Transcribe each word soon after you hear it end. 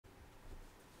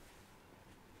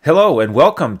Hello and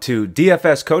welcome to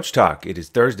DFS Coach Talk. It is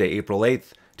Thursday, April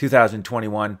 8th,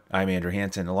 2021. I'm Andrew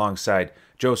Hansen alongside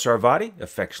Joe Sarvati,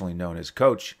 affectionately known as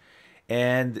Coach.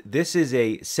 And this is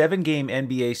a 7-game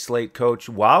NBA slate, Coach,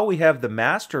 while we have the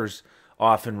Masters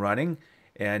off and running.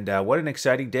 And what an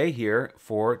exciting day here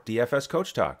for DFS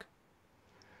Coach Talk.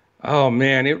 Oh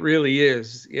man, it really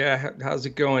is. Yeah, how's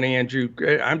it going, Andrew?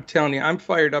 Great. I'm telling you, I'm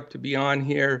fired up to be on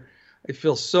here. I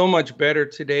feel so much better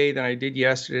today than I did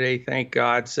yesterday, thank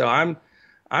God. So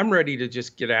I'm ready to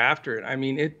just get after it. I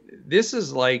mean, this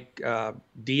is like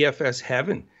DFS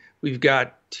heaven. We've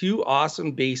got two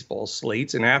awesome baseball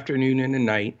slates, an afternoon and a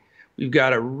night. We've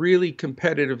got a really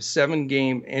competitive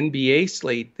 7-game NBA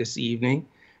slate this evening.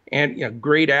 And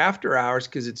great after hours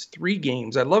because it's 3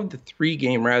 games. I love the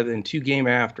 3-game rather than 2-game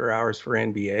after hours for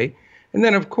NBA. And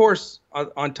then, of course,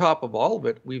 on top of all of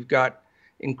it, we've got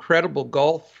incredible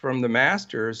golf from the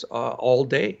Masters all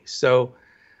day. So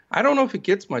I don't know if it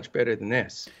gets much better than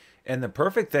this. And the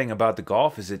perfect thing about the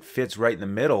golf is it fits right in the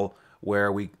middle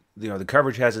where the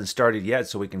coverage hasn't started yet,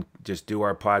 so we can just do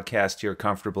our podcast here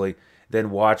comfortably, then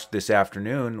watch this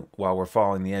afternoon while we're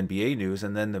following the NBA news,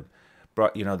 and then the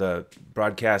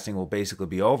broadcasting will basically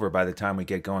be over by the time we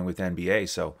get going with NBA.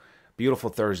 So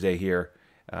beautiful Thursday here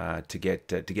to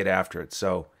get after it.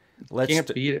 So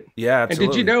Can't beat it. Yeah, absolutely.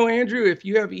 And did you know, Andrew, if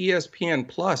you have ESPN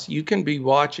Plus, you can be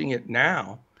watching it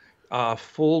now,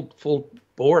 full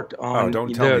board on. Oh,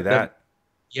 don't tell me that.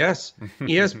 Yes,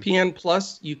 ESPN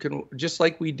Plus. You can, just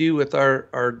like we do with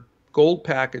our gold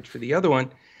package for the other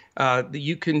one.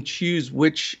 You can choose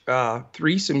which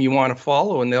threesome you want to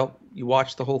follow, and you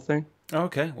watch the whole thing.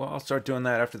 Okay, well, I'll start doing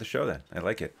that after the show then. I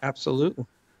like it. Absolutely.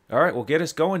 All right, well, get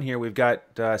us going here. We've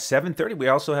got 7:30. We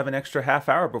also have an extra half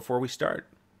hour before we start.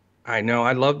 I know.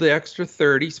 I love the extra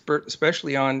 30,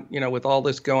 especially on, with all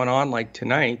this going on like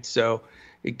tonight. So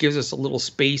it gives us a little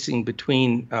spacing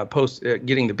between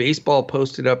getting the baseball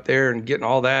posted up there and getting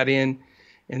all that in,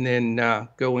 and then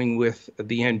going with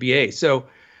the NBA. So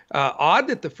odd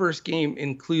that the first game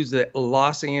includes the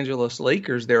Los Angeles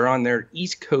Lakers. They're on their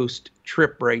East Coast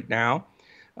trip right now,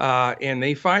 and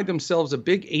they find themselves a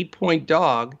big 8-point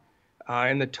dog,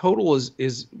 and the total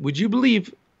is would you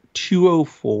believe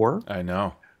 204? I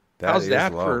know. How's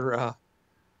that low for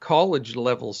college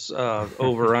levels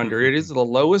over under? It is the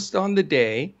lowest on the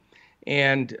day,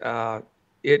 and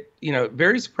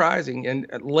very surprising. And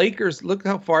Lakers, look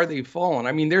how far they've fallen.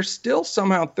 I mean, they're still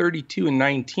somehow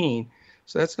 32-19.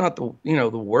 So that's not the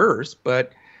worst,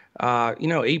 but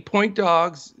 8-point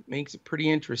dogs makes it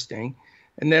pretty interesting.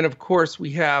 And then of course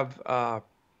we have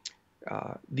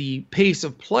the pace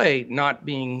of play not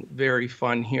being very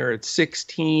fun here. It's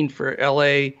 16 for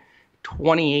LA,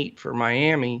 28 for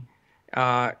Miami,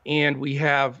 and we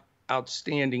have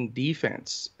outstanding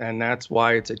defense, and that's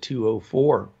why it's a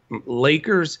 204.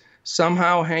 Lakers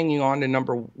somehow hanging on to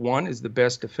number 1 is the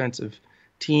best defensive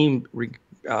team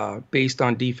based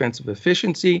on defensive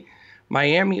efficiency.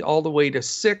 Miami all the way to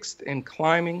 6th and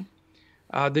climbing.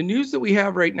 The news that we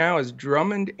have right now is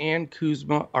Drummond and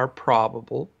Kuzma are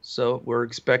probable, so we're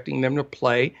expecting them to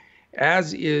play,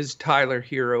 as is Tyler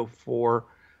Hero for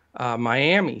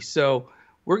Miami. So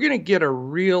we're going to get a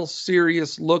real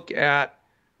serious look at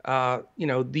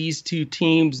these two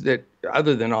teams that,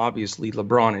 other than obviously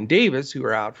LeBron and Davis, who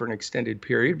are out for an extended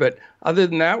period, but other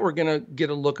than that, we're going to get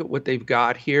a look at what they've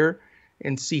got here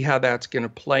and see how that's going to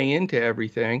play into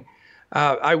everything.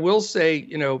 I will say,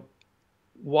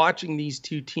 watching these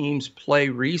two teams play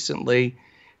recently,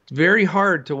 it's very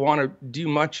hard to want to do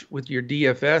much with your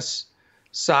DFS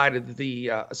side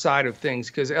of things,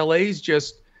 because LA's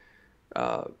just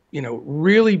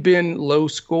really been low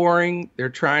scoring. They're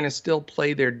trying to still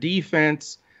play their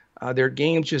defense. Their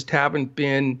games just haven't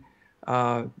been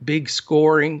big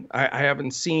scoring. I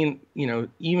haven't seen,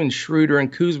 even Schroeder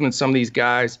and Kuzma, some of these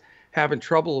guys having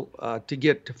trouble to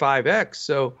get to 5X.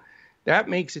 So that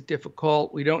makes it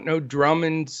difficult. We don't know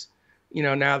Drummond's,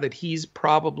 now that he's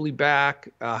probably back,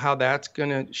 how that's going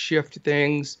to shift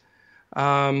things.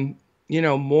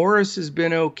 Morris has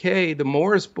been okay. The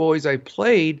Morris boys I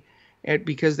played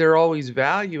because they're always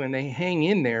value and they hang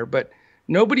in there, but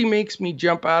nobody makes me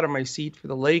jump out of my seat for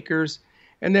the Lakers.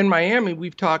 And then Miami,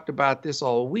 we've talked about this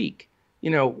all week,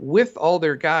 with all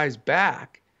their guys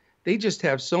back, they just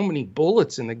have so many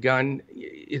bullets in the gun.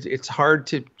 It's hard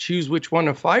to choose which one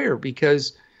to fire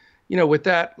because, with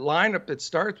that lineup that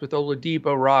starts with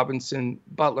Oladipo, Robinson,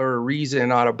 Butler, Ariza,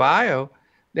 and Adebayo,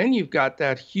 then you've got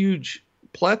that huge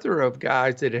plethora of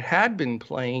guys that had been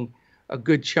playing a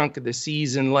good chunk of the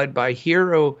season, led by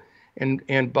Hero and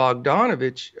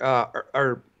Bogdanovich,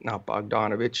 or not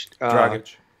Bogdanovich,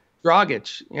 Dragic.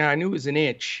 Dragic. Yeah, I knew it was an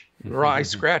itch. I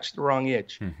scratched the wrong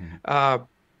itch.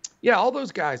 Yeah, all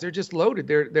those guys, they're just loaded.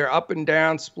 They're up and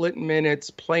down, splitting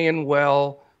minutes, playing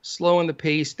well, slowing the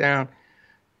pace down.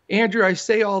 Andrew, I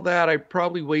say all that. I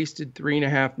probably wasted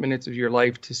 3.5 minutes of your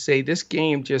life to say this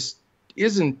game just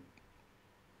doesn't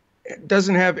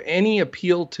have any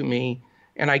appeal to me,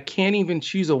 and I can't even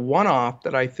choose a one-off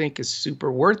that I think is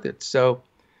super worth it. So,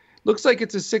 looks like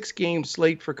it's a 6-game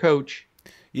slate for Coach.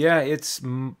 Yeah, it's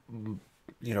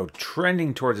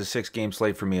trending towards a 6-game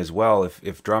slate for me as well.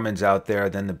 If Drummond's out there,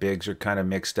 then the bigs are kind of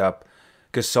mixed up.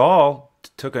 Gasol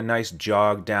took a nice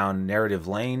jog down narrative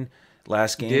lane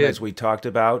last game, as we talked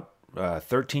about.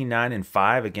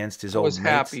 13-9-5 against his old mates. I was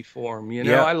happy for him.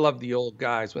 Yeah. I love the old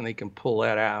guys when they can pull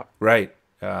that out. Right.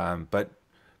 But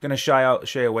going to shy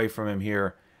away from him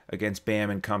here against Bam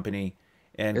and company.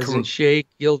 And isn't Shai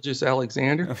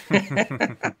Gilgeous-Alexander?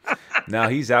 No,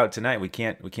 he's out tonight. We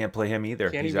can't play him either.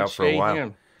 He's out for a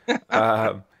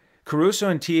while. Caruso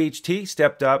and THT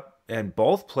stepped up and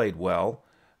both played well.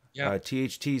 Yeah.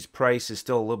 THT's price is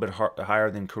still a little bit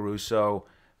higher than Caruso.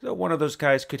 So one of those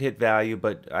guys could hit value,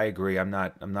 but I agree. I'm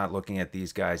not looking at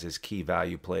these guys as key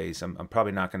value plays. I'm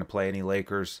probably not going to play any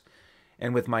Lakers.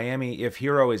 And with Miami, if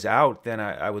Hero is out, then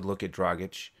I would look at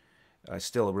Dragic.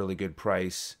 Still a really good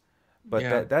price.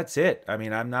 But that's it. I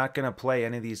mean, I'm not going to play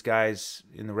any of these guys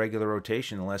in the regular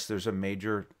rotation unless there's a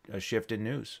major shift in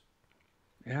news.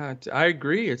 Yeah, I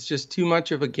agree. It's just too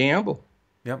much of a gamble.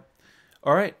 Yep.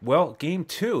 All right. Well, game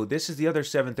 2. This is the other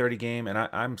 7:30 game, and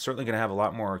I'm certainly going to have a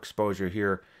lot more exposure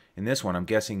here in this one. I'm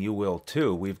guessing you will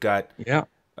too. We've got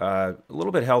a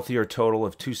little bit healthier total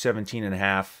of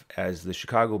 217.5 as the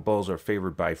Chicago Bulls are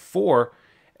favored by 4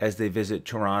 as they visit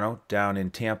Toronto down in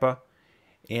Tampa.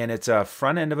 And it's a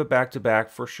front end of a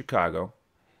back-to-back for Chicago.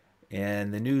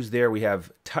 And the news there, we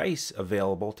have Tice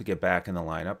available to get back in the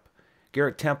lineup.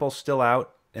 Garrett Temple still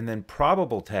out. And then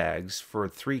probable tags for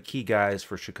 3 key guys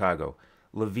for Chicago.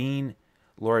 LaVine,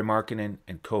 Lauri Markkanen,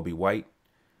 and Kobe White.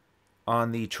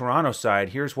 On the Toronto side,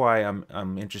 here's why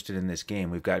I'm interested in this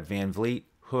game. We've got Van Vliet,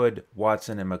 Hood,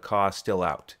 Watson, and McCaw still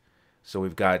out. So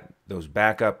we've got those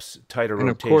backups, tighter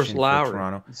rotation for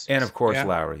Toronto. And of course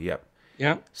Lowry, yep.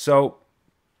 Yeah. So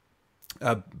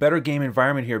a better game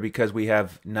environment here because we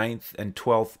have 9th and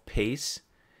 12th pace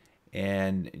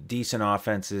and decent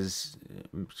offenses,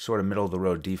 sort of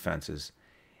middle-of-the-road defenses.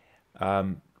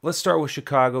 Let's start with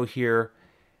Chicago here.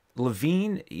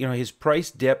 LaVine, his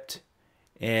price dipped,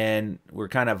 and we're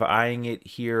kind of eyeing it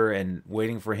here and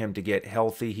waiting for him to get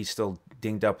healthy. He's still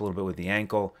dinged up a little bit with the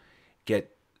ankle,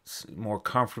 get more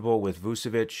comfortable with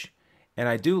Vucevic. And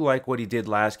I do like what he did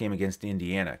last game against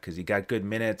Indiana because he got good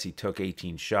minutes. He took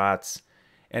 18 shots,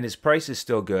 and his price is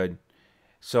still good.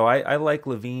 So I like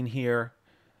LaVine here.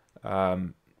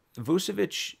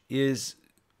 Vucevic is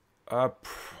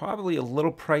probably a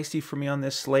little pricey for me on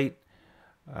this slate,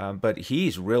 but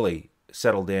he's really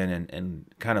settled in and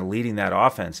kind of leading that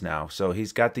offense now. So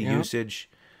he's got the usage.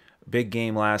 Big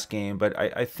game last game, but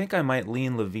I think I might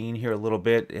lean LaVine here a little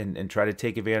bit and try to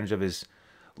take advantage of his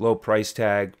low price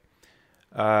tag.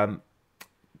 The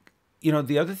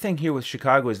other thing here with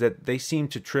Chicago is that they seem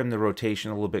to trim the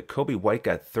rotation a little bit. Kobe White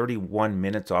got 31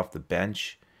 minutes off the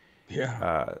bench.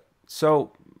 Yeah.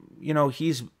 So,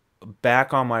 he's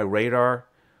back on my radar,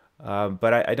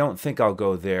 but I don't think I'll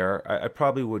go there. I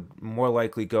probably would more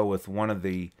likely go with one of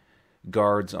the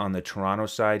guards on the Toronto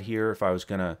side here if I was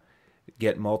going to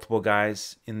get multiple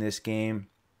guys in this game.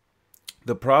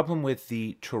 The problem with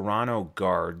the Toronto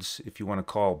guards, if you want to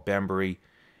call Bembry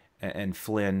and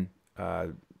Flynn,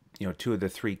 2 of the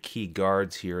 3 key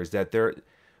guards here, is that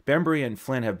Bembry and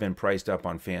Flynn have been priced up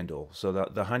on FanDuel. So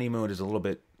the honeymoon is a little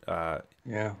bit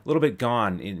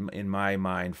gone in my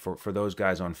mind for those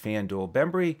guys on FanDuel.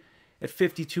 Bembry at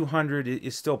 5,200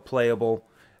 is still playable.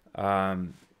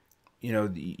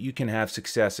 You can have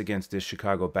success against this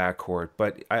Chicago backcourt,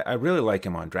 but I really like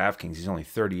him on DraftKings. He's only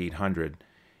 3,800,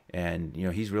 and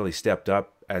he's really stepped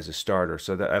up as a starter.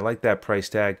 So I like that price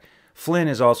tag. Flynn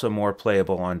is also more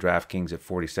playable on DraftKings at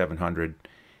 4,700.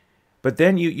 But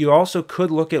then you also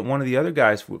could look at one of the other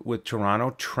guys with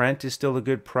Toronto. Trent is still a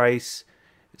good price.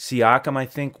 Siakam, I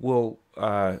think, will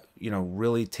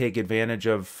really take advantage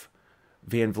of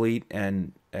Van Vliet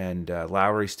and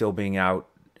Lowry still being out.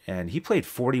 And he played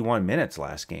 41 minutes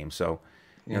last game. So,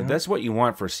 that's what you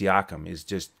want for Siakam is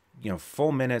just,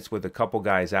 full minutes with a couple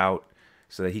guys out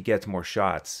so that he gets more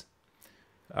shots.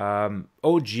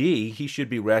 OG, he should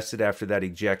be rested after that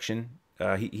ejection.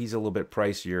 He's a little bit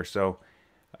pricier, so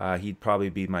he'd probably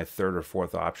be my 3rd or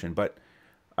 4th option. But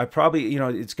I probably,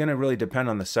 it's going to really depend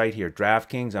on the site here.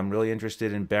 DraftKings, I'm really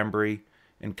interested in Bembry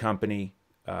and company.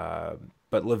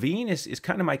 But Levine is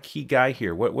kind of my key guy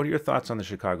here. What are your thoughts on the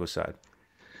Chicago side?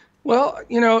 Well,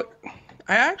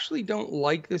 I actually don't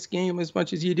like this game as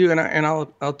much as you do, and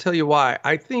I'll tell you why.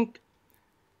 I think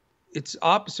it's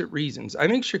opposite reasons. I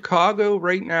think Chicago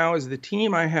right now is the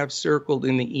team I have circled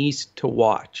in the East to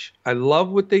watch. I love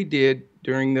what they did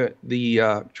during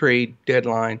the trade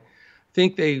deadline. I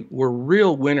think they were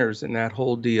real winners in that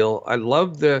whole deal. I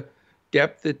love the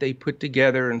depth that they put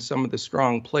together and some of the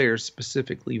strong players,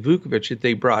 specifically Vucevic, that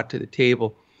they brought to the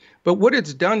table. But what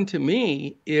it's done to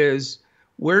me is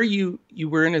where you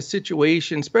were in a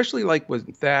situation, especially like when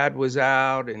Thad was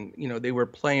out and, they were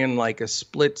playing like a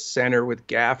split center with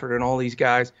Gafford and all these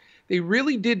guys, they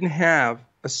really didn't have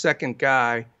a second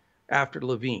guy after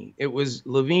Levine. It was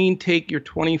Levine, take your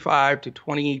 25 to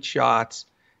 28 shots,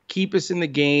 keep us in the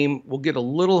game. We'll get a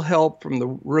little help from the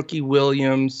rookie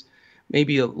Williams,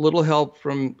 maybe a little help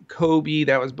from Kobe.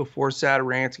 That was before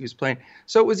Satoransky was playing.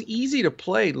 So it was easy to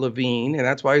play Levine, and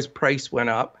that's why his price went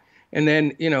up. And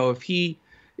then,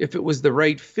 if it was the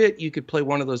right fit, you could play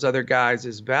one of those other guys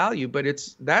as value, but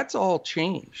that's all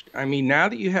changed. I mean, now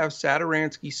that you have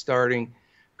Satoransky starting,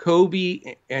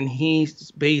 Kobe, and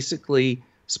he's basically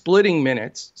splitting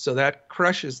minutes, so that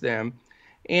crushes them.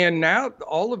 And now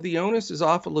all of the onus is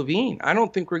off of Levine. I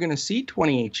don't think we're going to see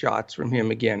 28 shots from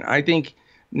him again. I think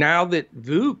now that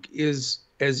Vuk is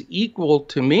as equal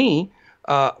to me,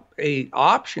 a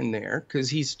option there, because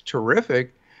he's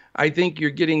terrific, I think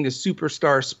you're getting the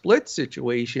superstar split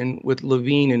situation with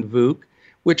Levine and Vuk,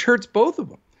 which hurts both of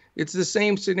them. It's the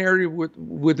same scenario with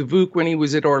Vuk when he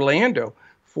was at Orlando.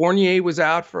 Fournier was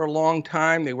out for a long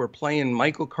time. They were playing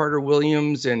Michael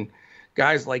Carter-Williams and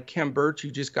guys like Khem Birch,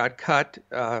 who just got cut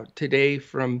today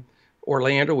from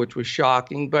Orlando, which was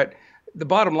shocking. But the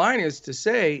bottom line is to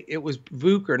say it was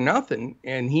Vuk or nothing,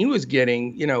 and he was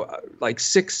getting, like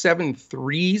 6-7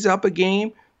 threes up a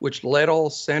game, which led all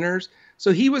centers.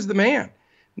 So he was the man.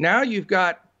 Now you've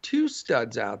got two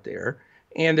studs out there,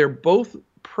 and they're both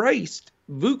priced.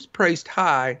 Vuk's priced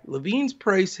high. Levine's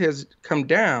price has come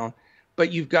down,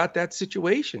 but you've got that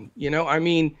situation.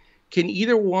 Can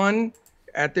either one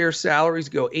at their salaries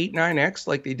go 8-9x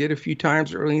like they did a few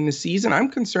times early in the season? I'm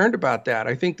concerned about that.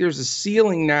 I think there's a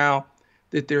ceiling now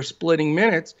that they're splitting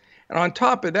minutes. And on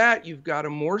top of that, you've got a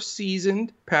more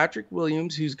seasoned Patrick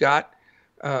Williams who's got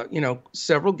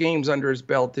several games under his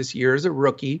belt this year as a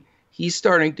rookie. He's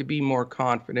starting to be more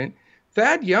confident.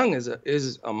 Thad Young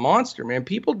is a monster, man.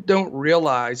 People don't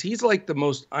realize he's like the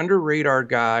most under radar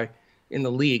guy in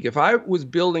the league. If I was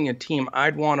building a team,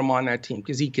 I'd want him on that team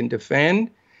because he can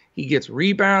defend, he gets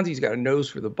rebounds, he's got a nose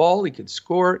for the ball, he could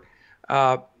score.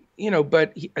 But they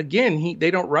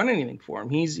don't run anything for him.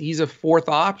 He's a fourth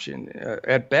option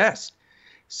at best.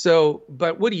 So,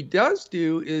 but what he does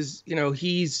do is,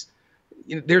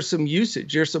 there's some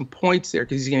usage, there's some points there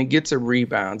because he's going to get some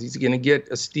rebounds, he's going to get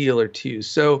a steal or two.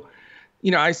 So,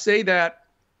 I say that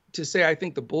to say I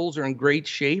think the Bulls are in great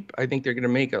shape. I think they're going to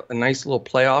make a nice little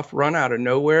playoff run out of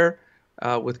nowhere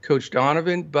with Coach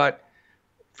Donovan. But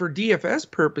for DFS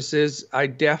purposes, I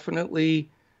definitely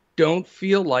don't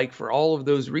feel like, for all of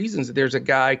those reasons, that there's a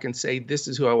guy I can say this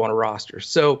is who I want to roster.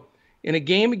 So in a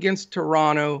game against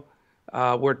Toronto,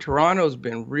 where Toronto's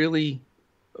been really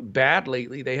bad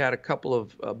lately, they had a couple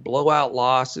of blowout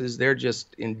losses. They're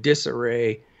just in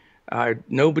disarray.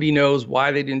 Nobody knows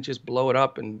why they didn't just blow it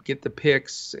up and get the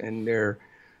picks, and they're,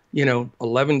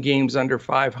 11 games under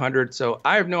 500. So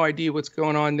I have no idea what's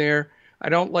going on there. I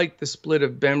don't like the split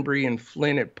of Bembry and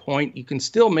Flynn at point. You can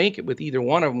still make it with either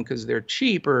one of them because they're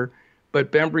cheaper,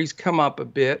 but Bembry's come up a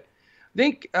bit. I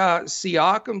think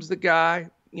Siakam's the guy.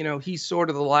 He's sort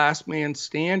of the last man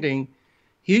standing.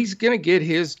 He's going to get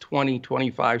his 20,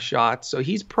 25 shots. So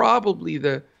he's probably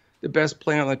the best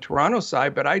player on the Toronto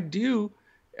side. But I do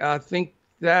think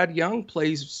that Young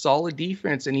plays solid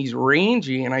defense, and he's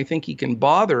rangy, and I think he can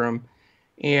bother him.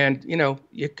 And,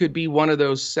 it could be one of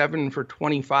those 7 for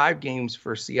 25 games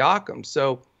for Siakam.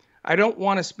 So I don't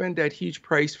want to spend that huge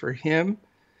price for him.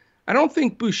 I don't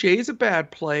think Boucher is a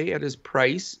bad play at his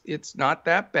price. It's not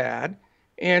that bad.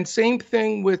 And same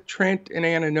thing with Trent and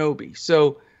Anunoby.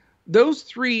 So those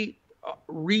three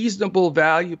reasonable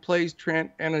value plays,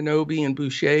 Trent, Anunoby, and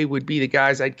Boucher, would be the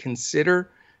guys I'd consider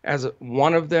as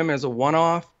one of them as a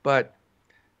one-off. But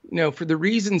for the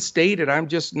reasons stated, I'm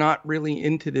just not really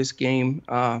into this game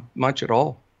much at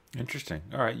all. Interesting.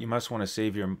 All right, you must want to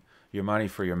save your money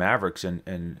for your Mavericks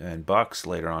and Bucks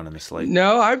later on in the slate.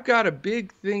 No, I've got a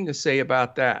big thing to say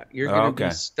about that. You're going to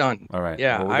be stunned. All right.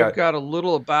 Yeah, well, I've got a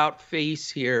little about face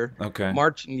here. Okay.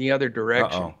 Marching the other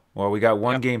direction. Well, we got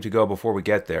one game to go before we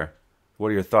get there. What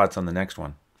are your thoughts on the next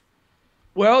one?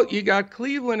 Well, you got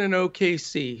Cleveland and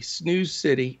OKC, Snooze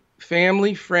City,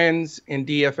 family, friends, and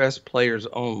DFS players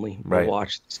only will Right.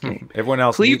 watch this game. Everyone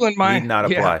else Cleveland, need not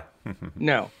yeah, apply.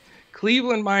 no.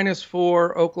 Cleveland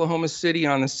 -4, Oklahoma City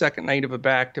on the second night of a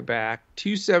back-to-back,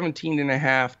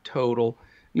 217.5 total.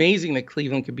 Amazing that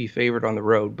Cleveland could be favored on the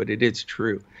road, but it is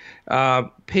true.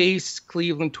 Pace,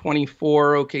 Cleveland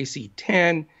 24, OKC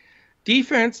 10.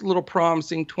 Defense, a little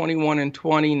promising, 21 and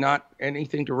 20, not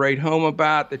anything to write home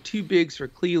about. The two bigs for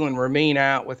Cleveland remain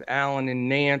out with Allen and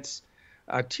Nance.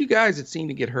 Two guys that seem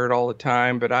to get hurt all the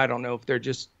time, but I don't know if they're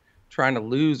just trying to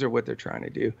lose or what they're trying to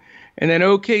do. And then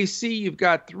OKC, you've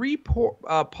got three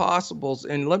possibles,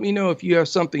 and let me know if you have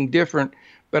something different.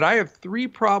 But I have three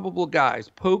probable guys,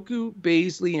 Poku,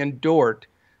 Baisley, and Dort,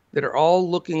 that are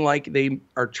all looking like they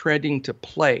are trending to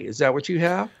play. Is that what you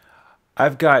have?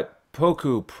 I've got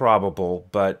Poku probable,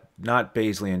 but not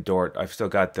Baisley and Dort. I've still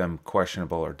got them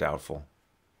questionable or doubtful.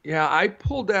 Yeah, I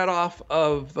pulled that off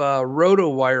of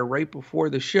RotoWire right before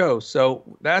the show. So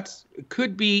it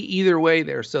could be either way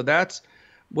there. So that's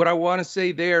what I want to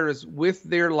say there is with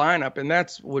their lineup. And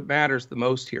that's what matters the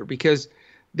most here because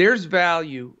there's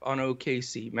value on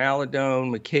OKC.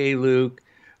 Maladone, Luke,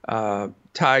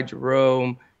 Ty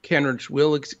Jerome, Kenrich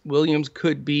Williams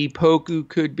could be, Poku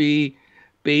could be,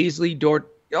 Baisley, Dort.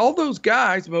 All those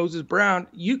guys, Moses Brown,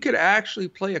 you could actually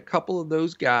play a couple of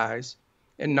those guys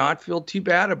and not feel too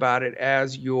bad about it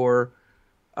as your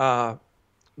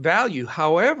value.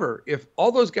 However, if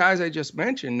all those guys I just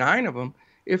mentioned, 9 of them,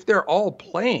 if they're all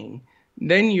playing,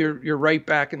 then you're right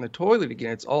back in the toilet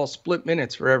again. It's all split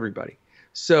minutes for everybody.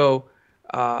 So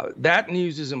that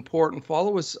news is important.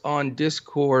 Follow us on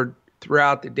Discord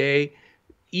throughout the day.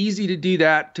 Easy to do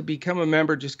that. To become a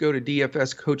member, just go to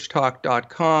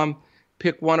dfscoachtalk.com.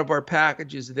 Pick one of our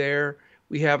packages there.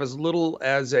 We have as little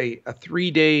as a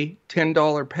 3-day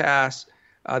 $10 pass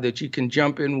that you can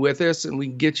jump in with us, and we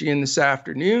can get you in this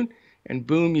afternoon. And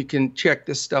boom, you can check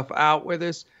this stuff out with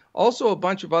us. Also, a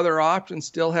bunch of other options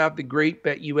still have the great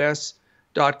betus.com.pa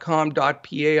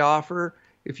offer.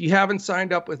 If you haven't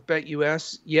signed up with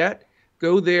BetUS yet,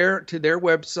 go there to their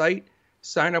website,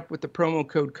 sign up with the promo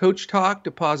code CoachTalk,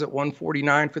 deposit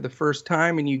 $149 for the first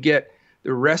time, and you get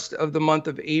the rest of the month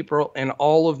of April and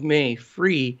all of May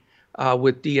free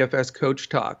with DFS Coach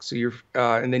Talk. So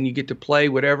and then you get to play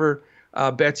whatever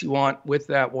bets you want with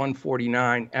that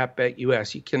 $149 at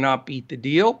BetUS. You cannot beat the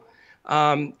deal.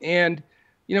 And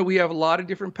we have a lot of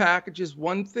different packages.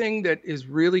 One thing that is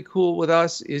really cool with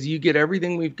us is you get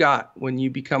everything we've got when you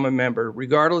become a member,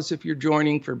 regardless if you're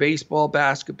joining for baseball,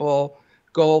 basketball,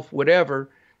 golf,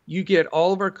 whatever. You get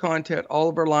all of our content, all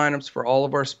of our lineups for all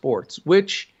of our sports,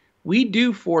 which we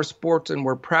do for sports, and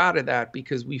we're proud of that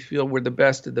because we feel we're the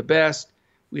best of the best.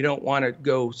 We don't want to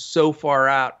go so far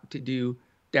out to do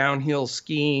downhill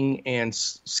skiing and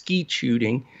skeet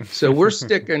shooting. So we're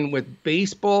sticking with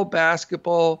baseball,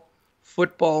 basketball,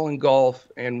 football, and golf,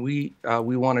 and we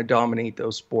want to dominate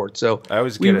those sports. So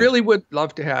we really would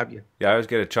love to have you. Yeah, I always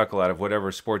get a chuckle out of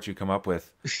whatever sport you come up with.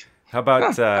 How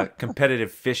about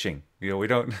competitive fishing? We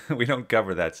don't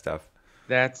cover that stuff.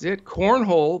 That's it.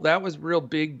 Cornhole, that was real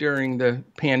big during the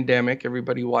pandemic.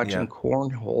 Everybody watching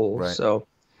cornhole. Right. So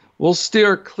we'll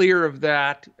steer clear of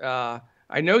that.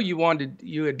 I know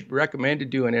you had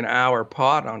recommended doing an hour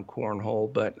pod on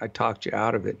cornhole, but I talked you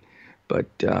out of it. But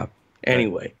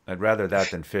anyway. I'd rather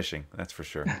that than fishing. That's for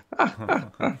sure.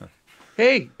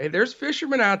 Hey, there's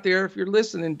fishermen out there. If you're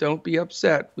listening, don't be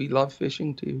upset. We love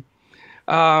fishing too.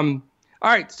 All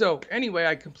right. So anyway,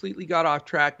 I completely got off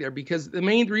track there because the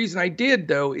main reason I did,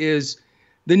 though, is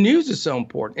the news is so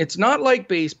important. It's not like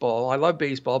baseball. I love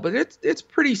baseball, but it's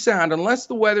pretty sound. Unless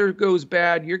the weather goes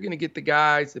bad, you're going to get the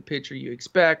guys, the pitcher you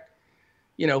expect.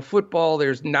 Football,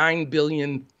 there's 9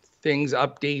 billion things,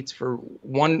 updates for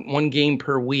one game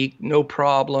per week, no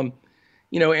problem.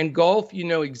 And golf,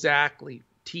 exactly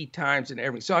tee times and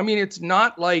everything. So, I mean, it's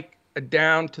not like a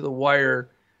down to the wire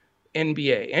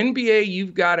NBA. NBA,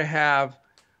 you've got to have,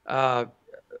 how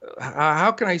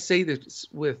can I say this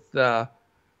with couth?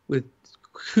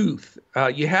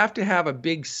 You have to have a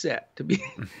big set to be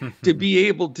to be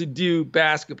able to do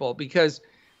basketball because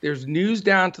there's news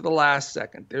down to the last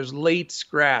second. There's late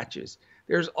scratches.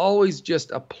 There's always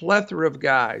just a plethora of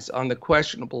guys on the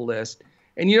questionable list,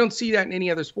 and you don't see that in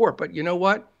any other sport. But you know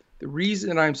what? The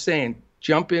reason I'm saying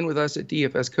jump in with us at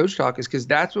DFS Coach Talk is because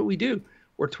that's what we do.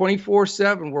 We're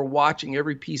 24/7. We're watching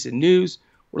every piece of news.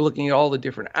 We're looking at all the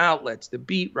different outlets, the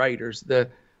beat writers,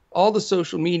 all the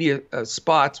social media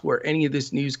spots where any of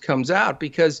this news comes out.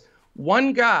 Because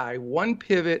one guy, one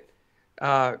pivot,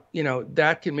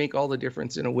 that can make all the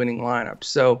difference in a winning lineup.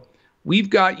 So we've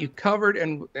got you covered,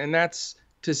 and that's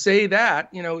to say that,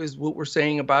 is what we're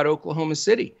saying about Oklahoma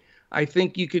City. I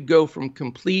think you could go from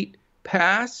complete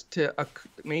pass to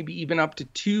maybe even up to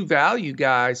 2 value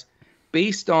guys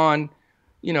based on,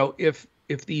 if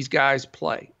these guys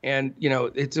play. And,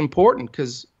 it's important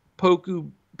because Poku,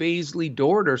 Baisley,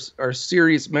 Dort are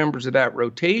serious members of that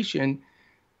rotation,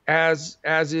 as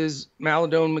is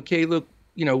Maladon, Mykhailiuk,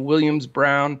 Williams,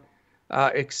 Brown,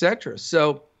 etc.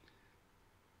 So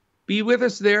be with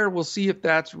us there. We'll see if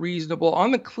that's reasonable.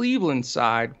 On the Cleveland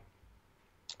side,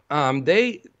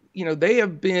 they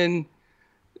have been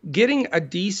getting a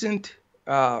decent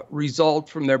result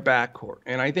from their backcourt.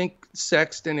 And I think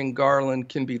Sexton and Garland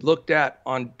can be looked at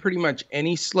on pretty much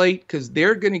any slate because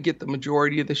they're going to get the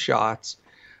majority of the shots.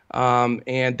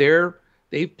 And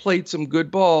they've played some good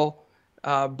ball,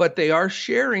 but they are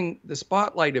sharing the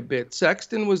spotlight a bit.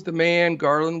 Sexton was the man.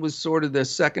 Garland was sort of the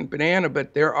second banana,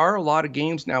 but there are a lot of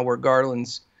games now where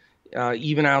Garland's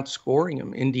even outscoring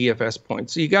him in DFS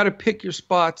points. So you got to pick your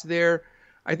spots there.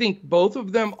 I think both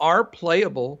of them are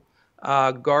playable.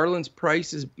 Garland's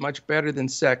price is much better than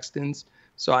Sexton's.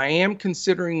 So I am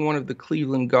considering one of the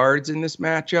Cleveland guards in this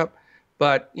matchup.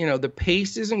 But, the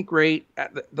pace isn't great.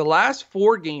 The last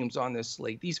 4 games on this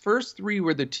slate, these first 3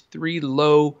 were the 3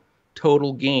 low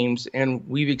total games, and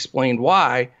we've explained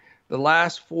why. The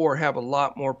last 4 have a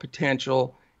lot more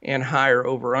potential and higher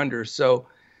over-under. So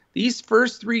these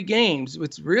first 3 games,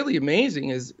 what's really amazing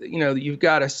is, you've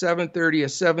got a 730, a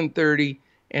 730,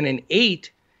 and an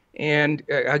 8. And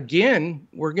again,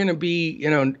 we're going to be,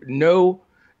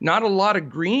 not a lot of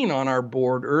green on our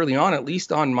board early on, at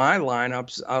least on my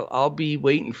lineups. I'll be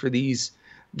waiting for these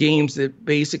games that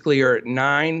basically are at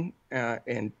 9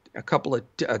 and a couple of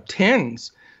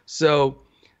 10s. So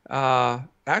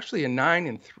actually a 9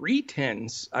 and 3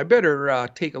 10s. I better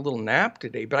take a little nap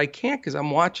today, but I can't because I'm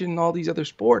watching all these other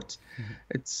sports. Mm-hmm.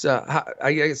 It's,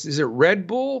 I guess, is it Red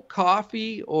Bull,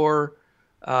 coffee, or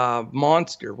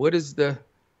Monster? What is the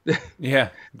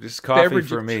just coffee beverage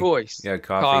for me. Choice? Yeah,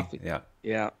 coffee.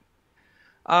 Yeah.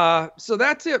 So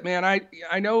that's it, man.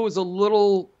 I know it was a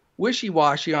little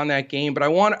wishy-washy on that game, but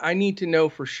I need to know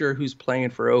for sure who's playing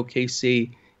for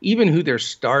OKC, even who they're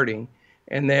starting,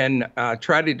 and then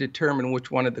try to determine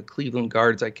which one of the Cleveland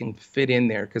guards I can fit in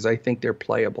there because I think they're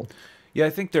playable. Yeah,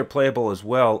 I think they're playable as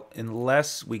well,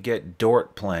 unless we get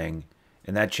Dort playing,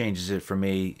 and that changes it for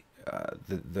me.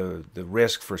 The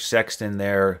risk for Sexton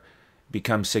there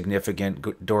becomes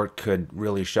significant. Dort could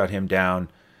really shut him down.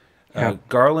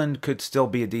 Garland could still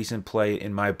be a decent play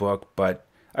in my book, but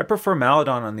I prefer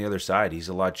Maladon on the other side. He's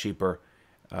a lot cheaper.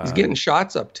 He's getting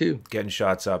shots up, too.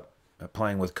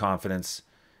 Playing with confidence.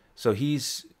 So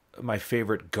he's my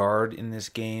favorite guard in this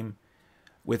game.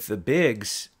 With the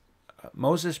bigs,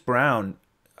 Moses Brown,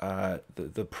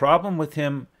 the problem with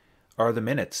him are the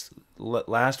minutes.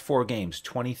 Last 4 games,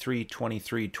 23,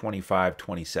 23, 25,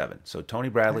 27. So Tony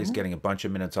Bradley's getting a bunch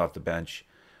of minutes off the bench.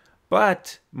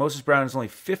 But Moses Brown is only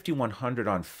 5,100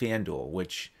 on FanDuel,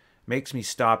 which makes me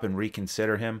stop and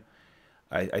reconsider him.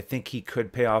 I think he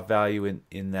could pay off value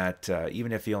in that,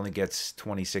 even if he only gets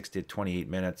 26 to 28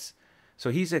 minutes. So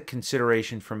he's a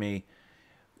consideration for me.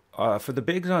 For the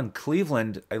bigs on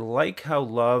Cleveland, I like how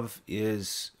Love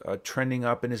is trending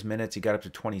up in his minutes. He got up to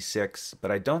 26,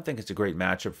 but I don't think it's a great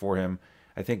matchup for him.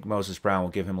 I think Moses Brown will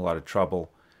give him a lot of trouble.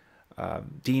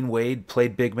 Dean Wade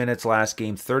played big minutes last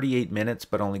game, 38 minutes,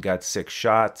 but only got 6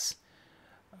 shots.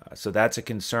 So that's a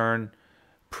concern.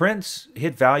 Prince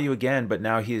hit value again, but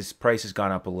now his price has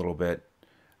gone up a little bit.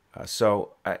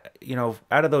 So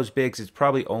out of those bigs, it's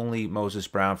probably only Moses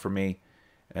Brown for me.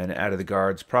 And out of the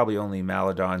guards, probably only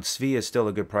Maladon. Svi is still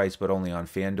a good price, but only on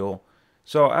FanDuel.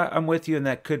 So I'm with you, and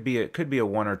that could be a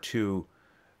one or two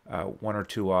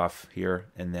off here,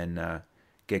 and then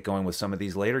get going with some of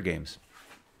these later games.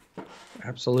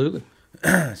 Absolutely.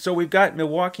 So we've got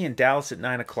Milwaukee and Dallas at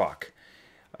 9:00.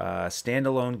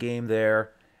 Standalone game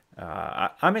there.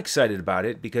 I'm excited about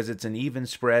it because it's an even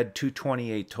spread,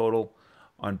 228 total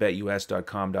on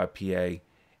betus.com.pa,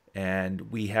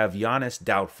 and we have Giannis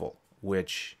doubtful,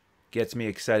 which gets me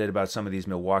excited about some of these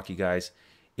Milwaukee guys.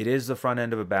 It is the front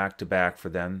end of a back-to-back for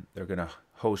them. They're going to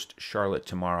host Charlotte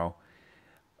tomorrow.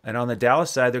 And on the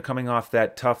Dallas side, they're coming off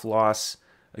that tough loss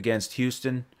against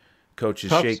Houston. Coach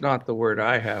is Tough's not the word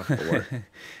I have for it.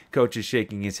 Coach is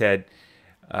shaking his head.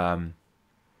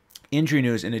 Injury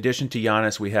news, in addition to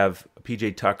Giannis, we have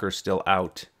P.J. Tucker still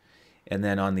out. And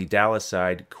then on the Dallas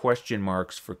side, question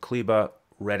marks for Kleba,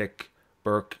 Redick,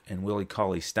 Burke, and Willie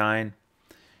Cauley-Stein.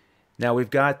 Now, we've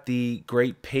got the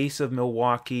great pace of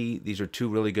Milwaukee. These are 2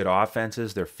 really good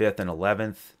offenses. They're 5th and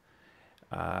 11th.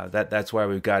 That's why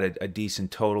we've got a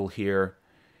decent total here.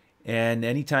 And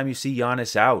anytime you see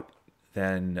Giannis out,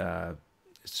 then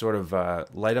sort of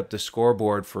light up the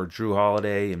scoreboard for Drew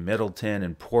Holiday and Middleton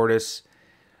and Portis.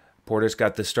 Portis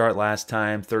got the start last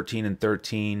time,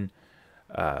 13-13.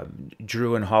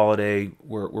 Drew and Holiday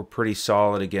were pretty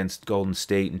solid against Golden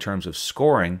State in terms of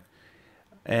scoring.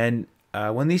 And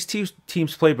when these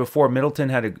teams played before, Middleton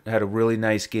had a really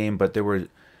nice game, but there were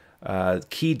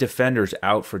key defenders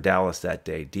out for Dallas that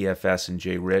day, DFS and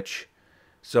Jay Rich.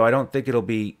 So I don't think it'll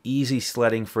be easy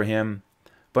sledding for him.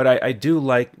 But I do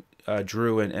like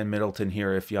Drew and Middleton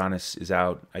here if Giannis is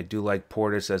out. I do like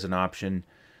Portis as an option.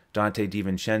 Dante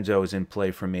DiVincenzo is in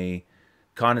play for me.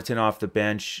 Connaughton off the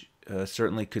bench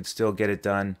certainly could still get it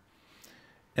done.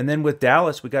 And then with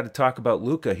Dallas, we got to talk about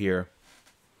Luka here,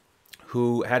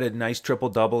 who had a nice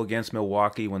triple-double against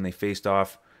Milwaukee when they faced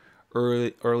off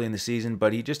early in the season,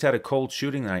 but he just had a cold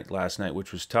shooting night last night,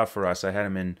 which was tough for us. I had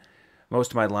him in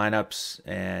most of my lineups,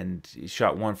 and he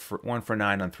shot one for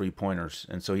 9 on three-pointers,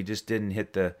 and so he just didn't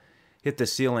hit the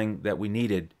ceiling that we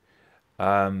needed.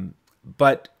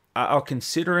 But I'll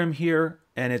consider him here,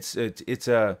 and it's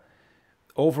a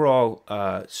overall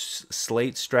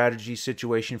slate strategy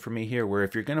situation for me here, where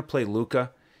if you're going to play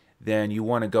Luka, then you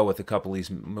want to go with a couple of these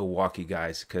Milwaukee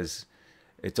guys, because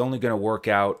it's only going to work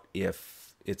out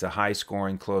if it's a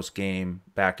high-scoring, close game,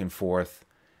 back and forth.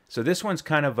 So this one's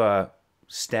kind of a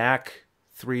stack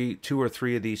 2 or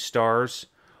 3 of these stars,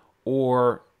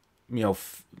 or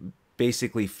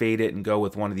basically fade it and go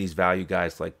with one of these value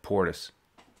guys like Portis.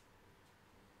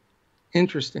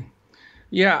 Interesting.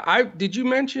 Yeah, did you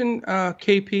mention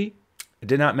KP? I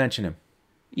did not mention him.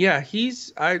 Yeah,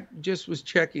 I just was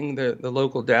checking the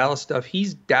local Dallas stuff.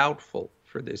 He's doubtful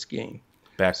for this game.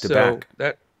 Back to back.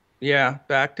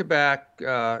 Back to back,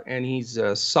 and he's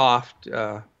a soft,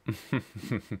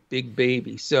 big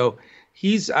baby. So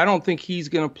I don't think he's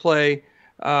going to play.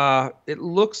 It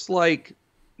looks like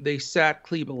they sat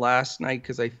Kleber last night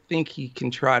because I think he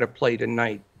can try to play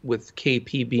tonight with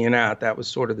KP being out. That was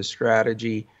sort of the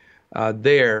strategy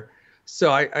there.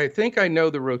 So I think I know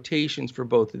the rotations for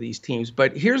both of these teams.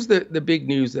 But here's the big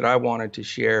news that I wanted to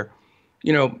share.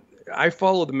 I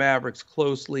follow the Mavericks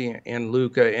closely and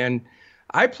Luka, and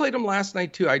I played him last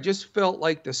night too. I just felt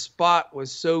like the spot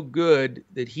was so good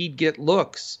that he'd get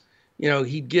looks.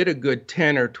 He'd get a good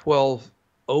 10 or 12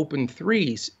 open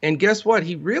threes. And guess what?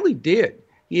 He really did.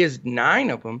 He has 9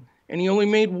 of them, and he only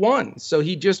made 1. So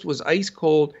he just was ice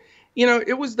cold.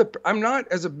 I'm not,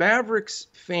 as a Mavericks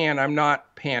fan, I'm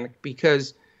not panicked,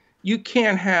 because you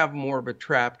can't have more of a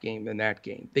trap game than that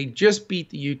game. They just beat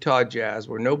the Utah Jazz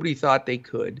where nobody thought they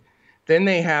could. Then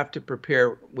they have to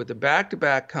prepare with a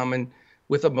back-to-back coming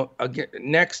with a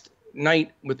next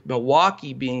night with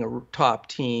Milwaukee being a top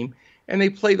team. And they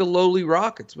play the lowly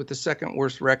Rockets with the second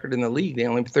worst record in the league. They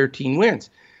only have 13 wins.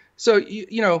 So,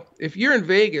 if you're in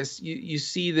Vegas, you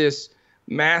see this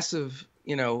massive,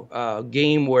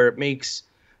 game where it makes,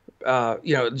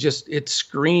 it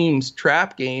screams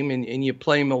trap game, and you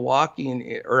play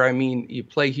Milwaukee you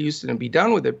play Houston and be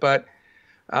done with it. But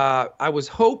I was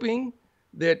hoping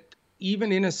that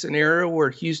even in a scenario where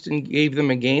Houston gave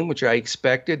them a game, which I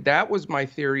expected, that was my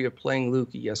theory of playing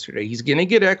Luka yesterday. He's going to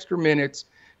get extra minutes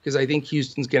because I think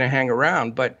Houston's going to hang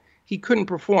around, but he couldn't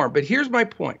perform. But here's my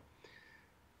point.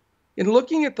 In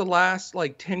looking at the last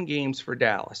 10 games for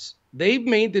Dallas, they've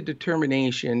made the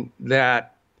determination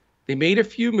that they made a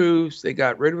few moves, they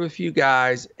got rid of a few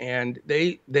guys, and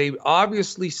they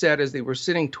obviously said, as they were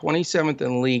sitting 27th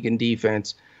in the league in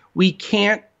defense, we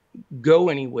can't go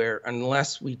anywhere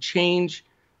unless we change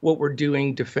what we're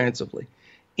doing defensively.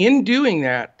 In doing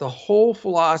that, the whole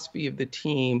philosophy of the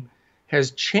team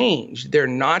has changed. They're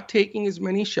not taking as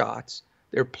many shots.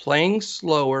 They're playing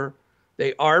slower.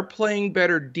 They are playing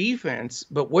better defense,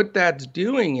 but what that's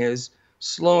doing is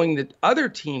slowing the other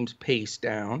team's pace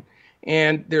down,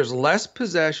 and there's less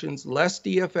possessions, less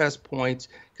DFS points,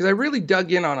 because I really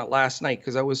dug in on it last night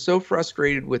because I was so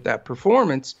frustrated with that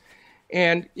performance.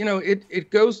 And, it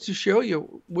goes to show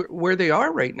you where they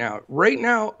are right now. Right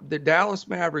now, the Dallas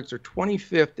Mavericks are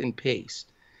 25th in pace,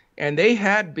 and they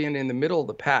had been in the middle of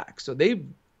the pack. So they've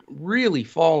really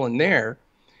fallen there,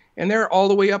 and they're all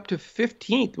the way up to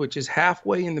 15th, which is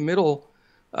halfway in the middle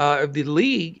of the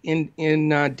league in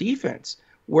defense,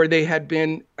 where they had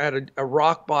been at a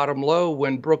rock bottom low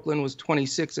when Brooklyn was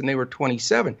 26 and they were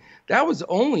 27. That was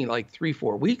only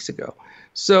 3-4 weeks ago.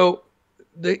 So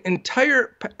the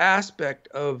entire aspect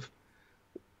of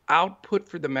output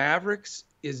for the Mavericks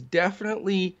is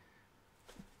definitely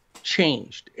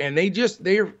changed. And they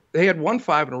had won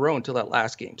 5 in a row until that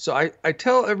last game. So I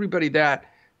tell everybody that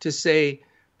to say,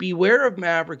 beware of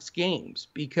Mavericks games,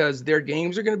 because their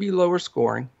games are going to be lower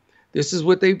scoring. This is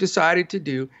what they've decided to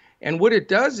do. And what it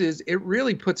does is it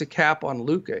really puts a cap on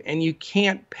Luka, and you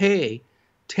can't pay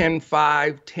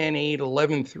 10-5, 10-8,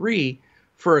 11-3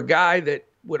 for a guy that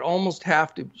would almost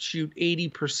have to shoot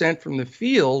 80% from the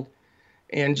field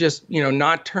and just,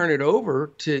 not turn it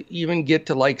over to even get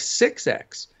to like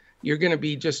 6x. You're going to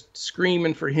be just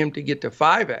screaming for him to get to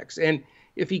 5x. And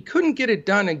if he couldn't get it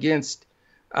done against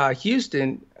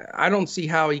Houston, I don't see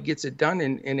how he gets it done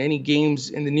in any games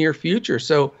in the near future.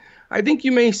 So I think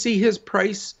you may see his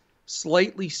price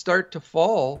slightly start to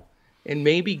fall and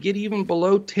maybe get even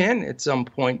below 10 at some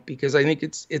point, because I think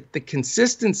it's the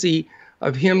consistency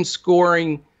of him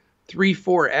scoring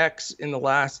 3-4x in the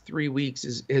last 3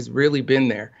 weeks has really been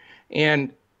there.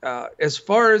 And as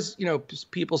far as,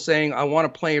 people saying, I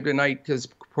want to play him tonight because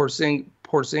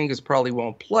Porzingis probably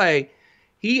won't play,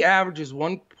 he averages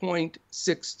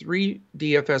 1.63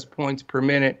 DFS points per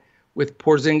minute with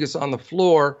Porzingis on the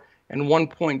floor and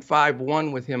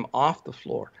 1.51 with him off the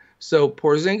floor. So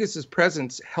Porzingis'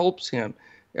 presence helps him.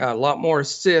 A lot more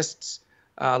assists,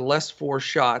 less forced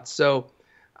shots. So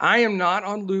I am not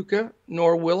on Luka,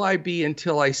 nor will I be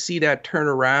until I see that turn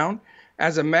around.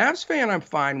 As a Mavs fan, I'm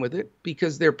fine with it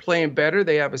because they're playing better.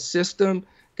 They have a system.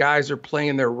 Guys are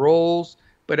playing their roles.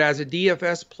 But as a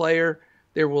DFS player,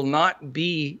 there will not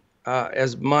be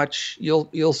as much.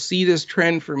 You'll see this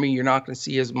trend for me. You're not going to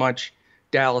see as much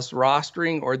Dallas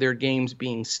rostering or their games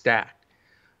being stacked.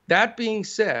 That being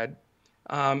said,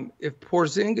 if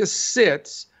Porzingis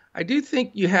sits, I do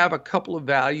think you have a couple of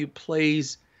value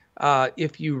plays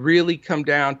if you really come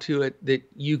down to it that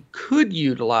you could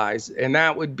utilize, and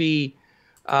that would be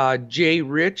Jay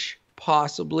Rich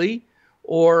possibly,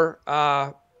 or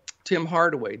Tim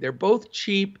Hardaway. They're both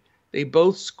cheap. They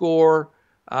both score.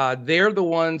 They're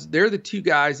the two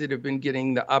guys that have been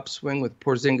getting the upswing with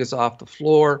Porzingis off the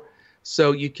floor.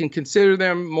 So you can consider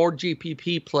them more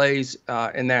GPP plays,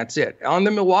 and that's it. On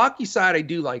the Milwaukee side, I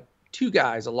do like two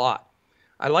guys a lot.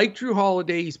 I like Jrue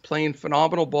Holiday. He's playing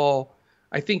phenomenal ball.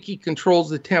 I think he controls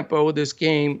the tempo of this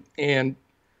game, and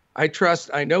I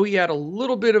know he had a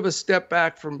little bit of a step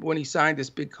back from when he signed this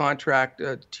big contract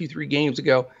 2-3 games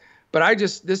ago, but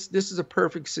this is a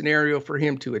perfect scenario for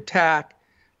him to attack.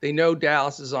 They know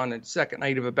Dallas is on the second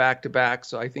night of a back-to-back,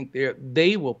 so I think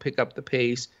they will pick up the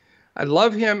pace. I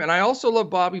love him, and I also love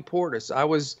Bobby Portis. I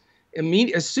was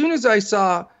as soon as I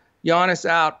saw Giannis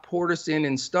out, Portis in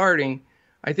and starting,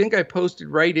 I think I posted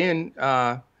right in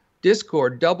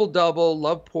Discord, double-double,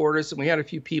 love Portis, and we had a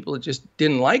few people that just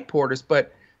didn't like Portis,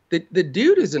 but the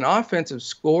dude is an offensive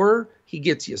scorer. He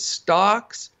gets you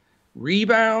stocks,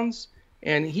 rebounds,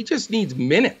 and he just needs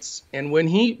minutes. And when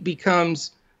he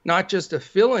becomes not just a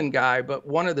fill-in guy, but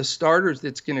one of the starters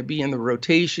that's going to be in the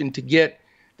rotation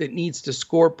that needs to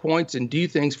score points and do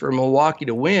things for Milwaukee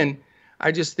to win,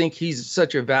 I just think he's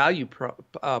such a value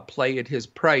play at his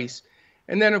price.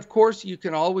 And then, of course, you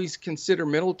can always consider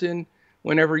Middleton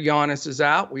whenever Giannis is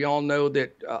out. We all know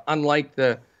that unlike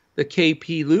the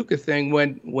KP Luka thing,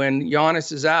 when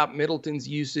Giannis is out, Middleton's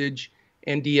usage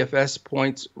and DFS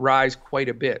points rise quite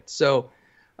a bit. So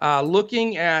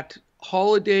looking at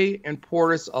Holiday and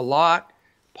Portis a lot,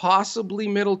 possibly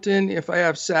Middleton if I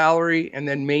have salary, and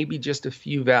then maybe just a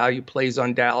few value plays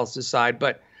on Dallas' side.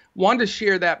 But wanted to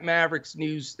share that Mavericks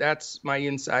news. That's my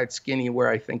inside skinny where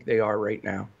I think they are right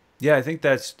now. Yeah, I think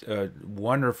that's a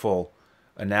wonderful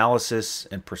analysis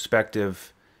and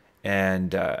perspective,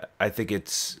 and I think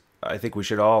we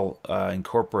should all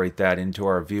incorporate that into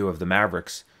our view of the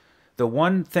Mavericks. The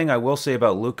one thing I will say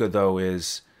about Luka, though,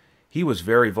 is he was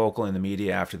very vocal in the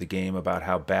media after the game about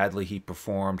how badly he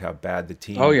performed, how bad the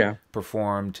team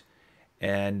performed.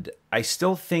 And I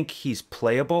still think he's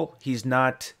playable. He's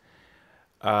not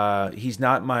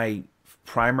my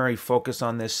primary focus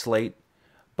on this slate.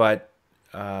 But,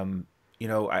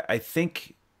 I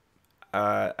think,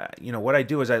 what I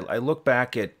do is I look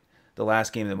back at the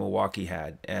last game that Milwaukee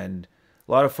had. And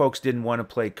a lot of folks didn't want to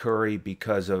play Curry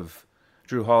because of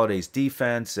Jrue Holiday's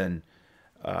defense,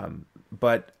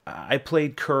 but I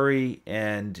played Curry,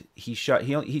 and he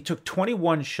took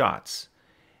 21 shots,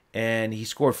 and he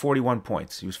scored 41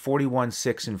 points. He was 41,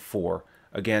 6, and 4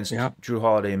 against Jrue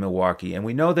Holiday in Milwaukee. And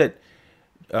we know that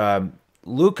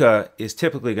Luka is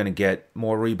typically going to get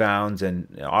more rebounds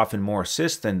and often more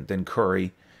assists than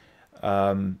Curry.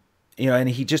 And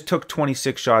he just took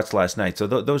 26 shots last night. So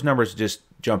those numbers just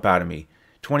jump out at me.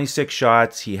 26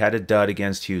 shots. He had a dud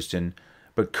against Houston.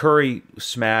 But Curry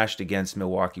smashed against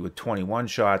Milwaukee with 21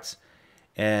 shots.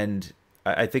 And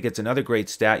I think it's another great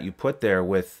stat you put there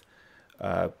with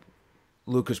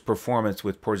Luka's performance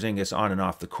with Porzingis on and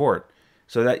off the court.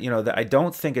 So that, I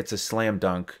don't think it's a slam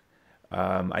dunk.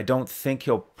 I don't think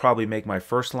he'll probably make my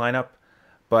first lineup.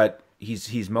 But,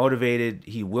 he's motivated.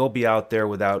 He will be out there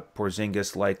without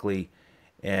Porzingis likely,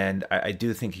 and I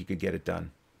do think he could get it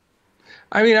done.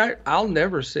 I mean, I'll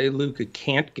never say Luka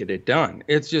can't get it done.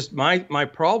 It's just my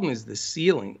problem is the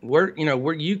ceiling. Where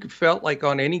you felt like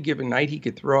on any given night he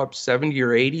could throw up 70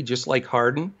 or 80, just like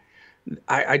Harden.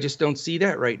 I just don't see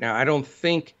that right now. I don't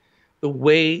think the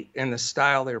way and the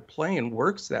style they're playing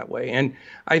works that way. And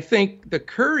I think the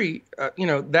Curry,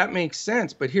 that makes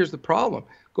sense. But here's the problem: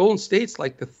 Golden State's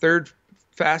like the third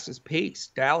fastest pace.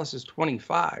 Dallas is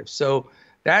 25, so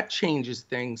that changes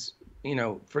things.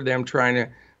 For him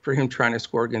trying to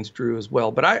score against Drew as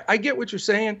well. But I get what you're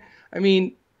saying. I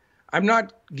mean, I'm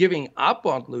not giving up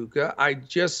on Luka. I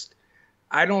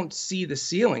don't see the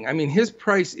ceiling. I mean, his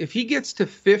price, if he gets to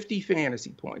 50 fantasy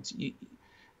points,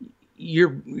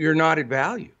 you're not at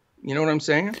value. You know what I'm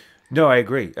saying? No, I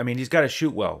agree. I mean, he's got to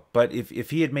shoot well. But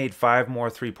if he had made 5 more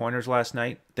 3-pointers last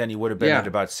night, then he would have been at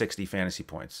about 60 fantasy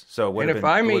points. So if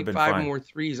I made 5 more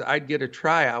threes, I'd get a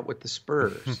tryout with the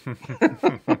Spurs.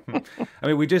 I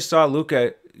mean, we just saw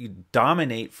Luka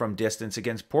dominate from distance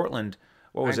against Portland.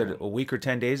 What was it, a week or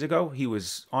 10 days ago? He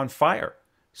was on fire.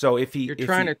 So you're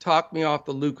trying to talk me off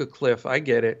the Luka cliff. I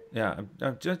get it. Yeah,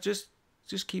 just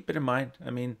keep it in mind.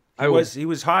 I mean, he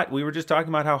was hot. We were just talking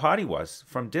about how hot he was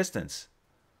from distance.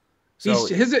 So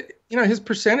his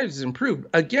percentage has improved.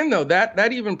 Again, though,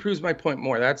 that even proves my point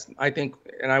more. That's, I think,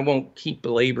 and I won't keep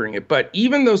belaboring it, but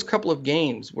even those couple of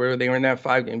games where they were in that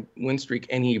 5-game win streak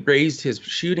and he raised his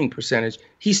shooting percentage,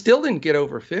 he still didn't get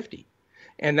over 50.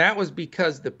 And that was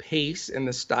because the pace and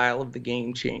the style of the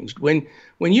game changed. When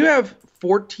you have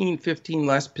 14, 15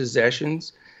 less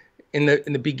possessions, in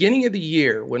the beginning of the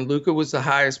year when Luka was the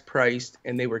highest priced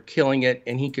and they were killing it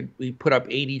and he put up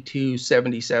 82,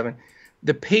 77,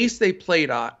 the pace they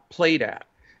played at,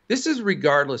 this is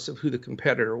regardless of who the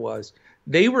competitor was,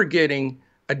 they were getting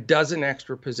a dozen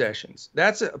extra possessions.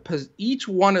 Each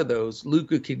one of those,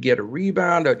 Luka could get a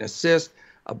rebound, an assist,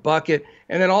 a bucket,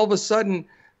 and then all of a sudden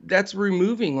that's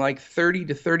removing like 30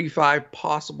 to 35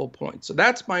 possible points. So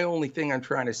that's my only thing I'm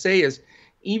trying to say is,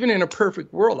 even in a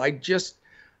perfect world, I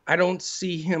don't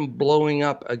see him blowing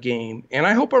up a game. And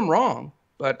I hope I'm wrong,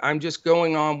 but I'm just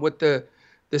going on what the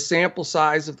sample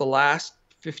size of the last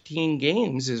 15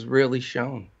 games is really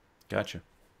shown. Gotcha.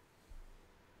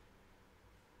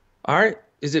 All right.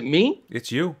 Is it me?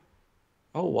 It's you.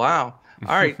 Oh, wow.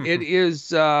 All right. It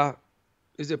is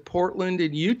it Portland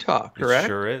and Utah, correct? It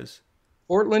sure is.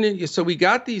 Portland. So we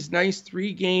got these nice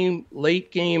 3-game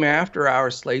late game after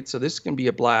hour slate. So this can be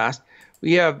a blast.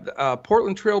 We have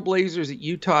Portland Trail Blazers at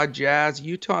Utah Jazz.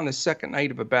 Utah on the second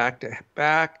night of a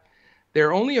back-to-back.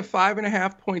 They're only a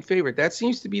 5.5-point favorite. That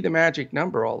seems to be the magic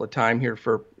number all the time here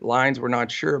for lines we're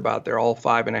not sure about. They're all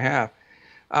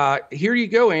 5.5. Here you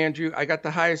go, Andrew. I got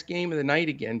the highest game of the night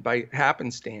again by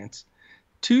happenstance.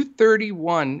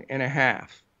 231.5.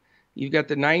 You've got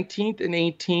the 19th and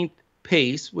 18th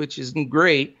pace, which isn't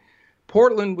great.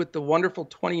 Portland with the wonderful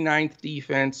 29th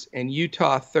defense and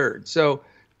Utah third. So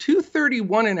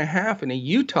 231.5 in a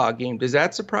Utah game. Does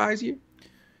that surprise you?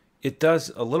 It does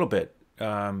a little bit.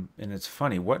 And it's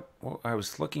funny. What I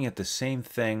was looking at the same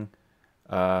thing.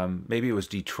 Maybe it was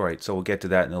Detroit. So we'll get to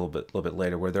that in a little bit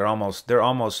later, where they're almost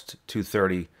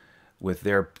 230 with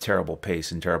their terrible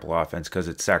pace and terrible offense because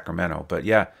it's Sacramento. But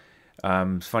yeah,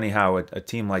 it's funny how a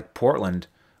team like Portland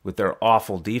with their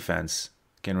awful defense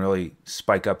can really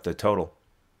spike up the total.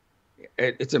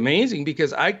 It's amazing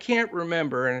because I can't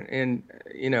remember, and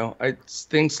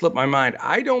things slip my mind.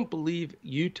 I don't believe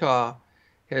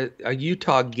a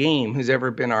Utah game has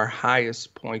ever been our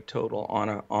highest point total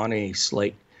on a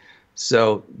slate.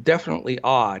 So definitely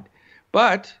odd.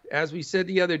 But as we said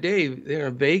the other day,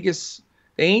 Vegas,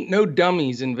 they ain't no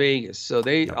dummies in Vegas. So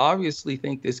they obviously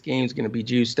think this game's going to be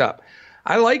juiced up.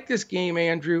 I like this game,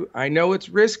 Andrew. I know it's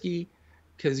risky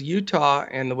because Utah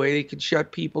and the way they could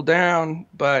shut people down,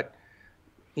 but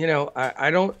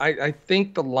I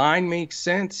think the line makes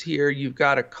sense here. You've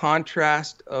got a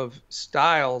contrast of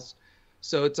styles.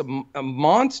 So it's a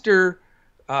monster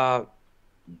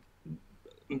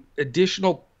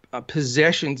additional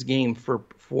possessions game for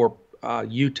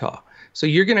Utah. So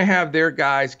you're going to have their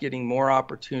guys getting more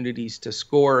opportunities to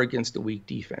score against a weak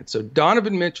defense. So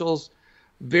Donovan Mitchell's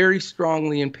very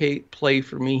strongly in play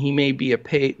for me. He may be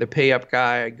the pay-up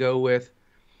guy I go with.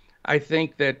 I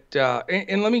think that,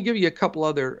 and let me give you a couple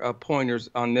other pointers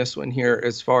on this one here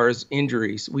as far as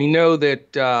injuries. We know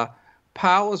that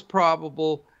Powell is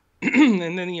probable, and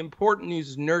then the important news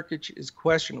is Nurkic is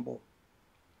questionable.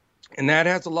 And that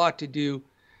has a lot to do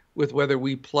with whether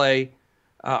we play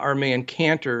our man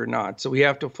Cantor or not. So we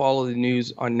have to follow the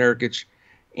news on Nurkic.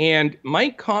 And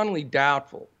Mike Conley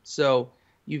doubtful. So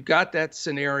you've got that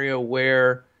scenario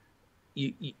where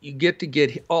you get to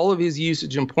get all of his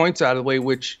usage and points out of the way,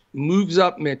 which moves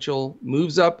up Mitchell,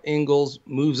 moves up Ingles,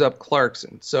 moves up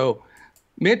Clarkson. So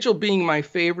Mitchell being my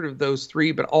favorite of those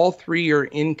three, but all three are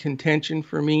in contention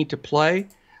for me to play.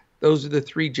 Those are the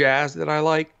three Jazz that I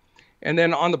like. And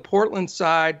then on the Portland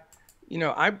side,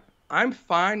 I'm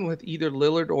fine with either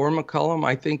Lillard or McCollum.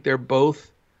 I think they're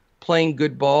both playing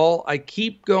good ball. I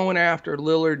keep going after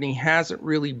Lillard, and he hasn't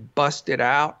really busted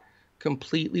out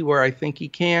completely where I think he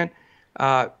can.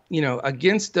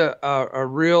 Against a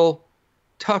real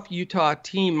tough Utah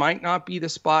team might not be the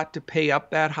spot to pay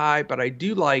up that high, but I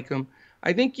do like him.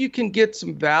 I think you can get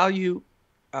some value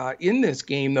in this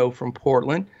game, though, from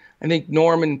Portland. I think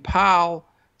Norman Powell,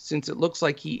 since it looks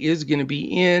like he is going to be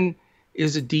in,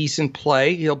 is a decent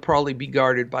play. He'll probably be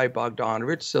guarded by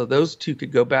Bogdanovich, so those two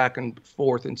could go back and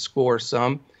forth and score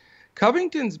some.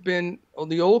 Covington's been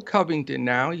the old Covington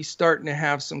now. He's starting to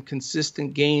have some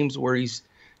consistent games where he's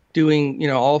doing,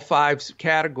 all five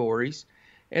categories.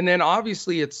 And then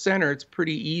obviously at center, it's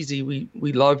pretty easy.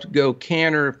 We love to go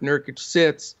Kanter if Nurkic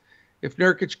sits. If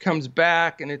Nurkic comes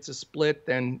back and it's a split,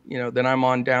 then I'm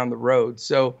on down the road.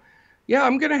 So, yeah,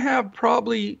 I'm going to have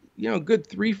probably, good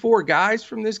 3-4 guys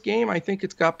from this game. I think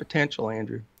it's got potential,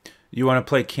 Andrew. You want to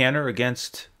play Kanter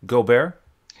against Gobert?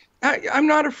 I'm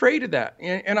not afraid of that.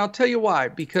 And I'll tell you why.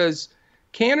 Because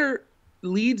Kanter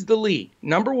leads the league,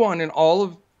 number one in all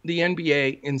of the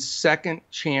NBA in second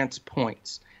chance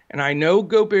points. And I know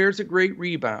Gobert's a great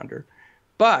rebounder,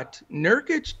 but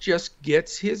Nurkic just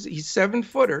gets he's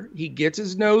 7-footer. He gets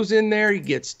his nose in there. He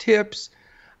gets tips.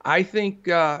 I think,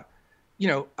 Kanter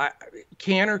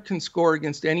can score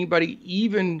against anybody,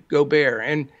 even Gobert.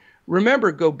 And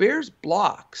remember, Gobert's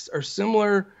blocks are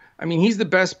similar. I mean, he's the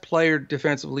best player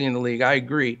defensively in the league. I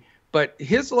agree. But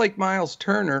his, like Miles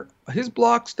Turner, his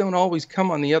blocks don't always come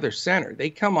on the other center. They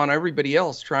come on everybody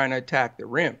else trying to attack the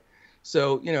rim.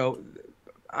 So,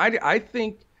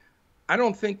 I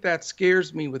don't think that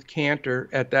scares me with Kanter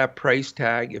at that price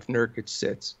tag if Nurkic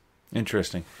sits.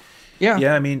 Interesting. Yeah.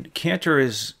 Yeah, I mean, Kanter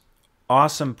is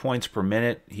awesome points per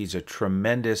minute. He's a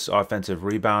tremendous offensive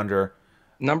rebounder.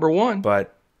 Number one.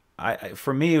 But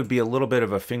for me, it would be a little bit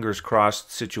of a fingers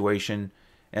crossed situation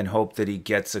and hope that he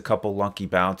gets a couple lunky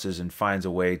bounces and finds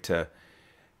a way to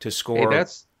score. Hey,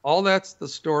 that's the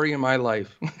story of my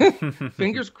life.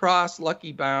 Fingers crossed,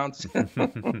 lucky bounce.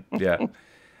 Yeah.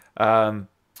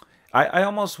 I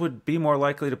almost would be more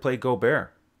likely to play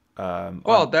Gobert on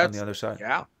the other side.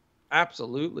 Yeah,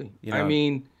 absolutely. I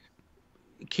mean,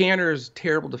 Kanter is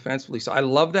terrible defensively, so I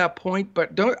love that point.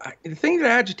 But the thing that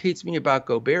agitates me about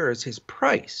Gobert is his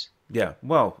price. Yeah,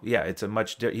 well, yeah,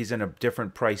 he's in a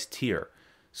different price tier.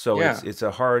 So yeah. It's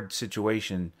a hard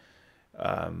situation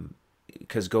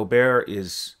because Gobert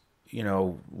is,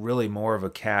 really more of a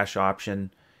cash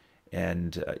option.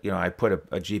 And, I put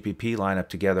a GPP lineup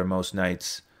together most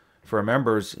nights for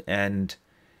members. And,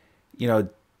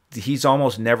 he's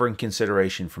almost never in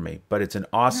consideration for me. But it's an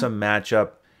awesome matchup.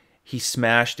 He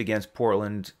smashed against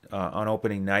Portland on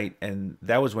opening night. And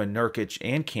that was when Nurkic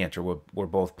and Kanter were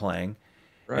both playing.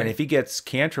 Right. And if he gets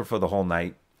Kanter for the whole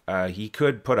night, he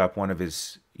could put up one of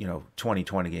his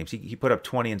 2020 games. He put up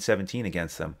 20 and 17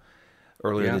 against them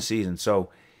earlier this season. So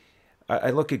I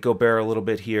look at Gobert a little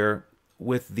bit here.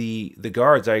 With the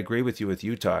guards, I agree with you with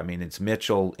Utah. I mean, it's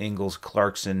Mitchell, Ingles,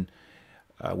 Clarkson,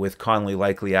 with Conley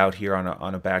likely out here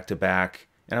on a back-to-back.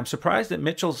 And I'm surprised that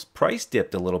Mitchell's price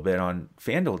dipped a little bit on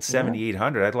FanDuel at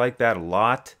 7,800. I'd like that a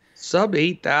lot. Sub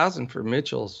 8,000 for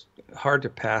Mitchell's hard to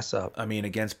pass up. I mean,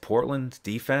 against Portland's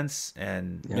defense,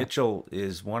 and Mitchell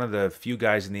is one of the few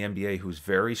guys in the NBA who's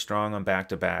very strong on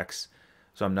back-to-backs,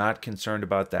 so I'm not concerned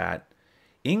about that.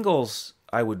 Ingles,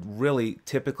 I would really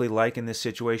typically like in this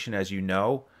situation, as you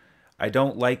know. I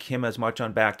don't like him as much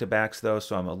on back-to-backs, though,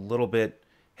 so I'm a little bit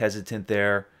hesitant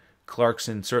there.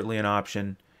 Clarkson, certainly an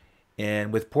option.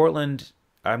 And with Portland,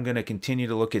 I'm going to continue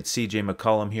to look at C.J.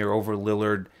 McCollum here over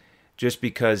Lillard just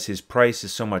because his price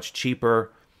is so much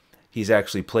cheaper. He's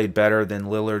actually played better than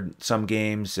Lillard some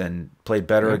games and played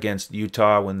better against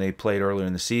Utah when they played earlier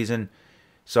in the season.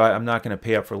 So I'm not going to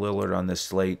pay up for Lillard on this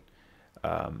slate.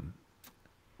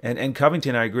 And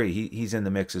Covington, I agree. He's in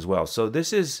the mix as well. So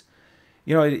this is,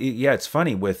 it's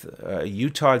funny with a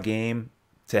Utah game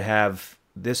to have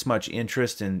this much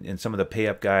interest in some of the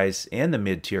pay-up guys and the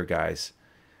mid-tier guys.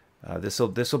 This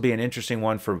will be an interesting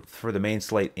one for the main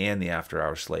slate and the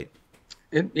after-hour slate.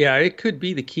 It could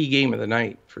be the key game of the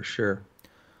night for sure.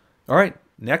 All right,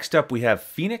 next up we have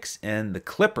Phoenix and the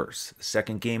Clippers, the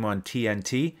second game on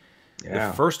TNT. Yeah.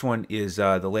 The first one is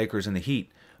the Lakers and the Heat.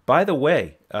 By the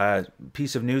way,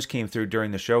 piece of news came through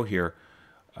during the show here.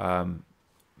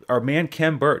 our man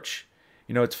Kem Birch.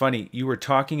 You know, it's funny. You were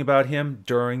talking about him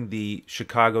during the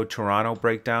Chicago-Toronto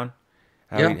breakdown,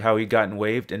 Yeah. how he'd gotten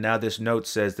waived, and now this note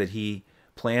says that he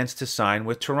plans to sign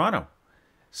with Toronto.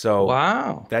 So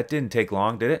Wow. that didn't take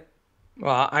long, did it?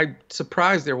 Well, I'm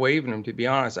surprised they're waiving him, to be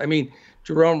honest. I mean,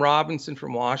 Jerome Robinson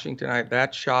from Washington,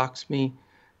 that shocks me.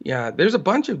 Yeah, there's a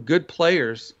bunch of good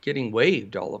players getting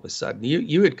waived all of a sudden.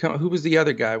 You had come. Who was the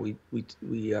other guy we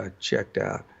checked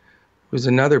out? It was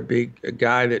another big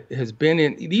guy that has been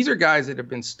in. These are guys that have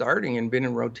been starting and been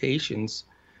in rotations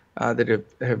that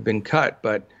have been cut.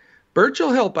 But Birch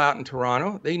will help out in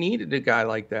Toronto. They needed a guy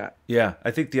like that. Yeah,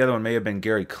 I think the other one may have been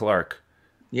Gary Clark to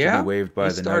be Yeah, waived by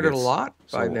he the started Nuggets. a lot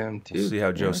by So them too. we'll see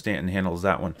how Joe Yeah. Stanton handles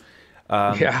that one.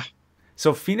 Yeah.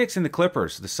 So Phoenix and the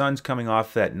Clippers, the Suns coming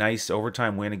off that nice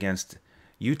overtime win against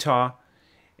Utah,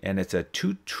 and it's a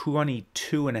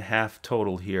 222.5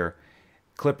 total here.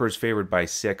 Clippers favored by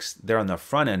 6. They're on the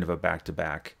front end of a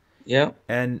back-to-back. Yeah.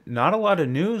 And not a lot of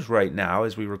news right now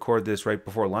as we record this right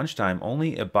before lunchtime.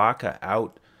 Only Ibaka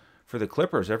out for the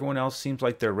Clippers. Everyone else seems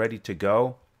like they're ready to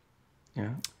go,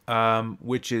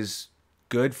 which is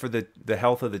good for the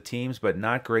health of the teams, but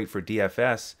not great for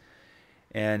DFS.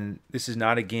 And this is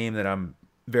not a game that I'm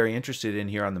very interested in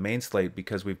here on the main slate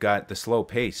because we've got the slow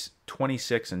pace,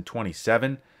 26 and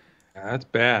 27. That's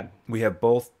bad. We have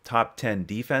both top 10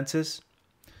 defenses.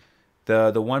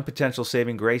 The one potential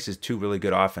saving grace is two really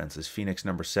good offenses, Phoenix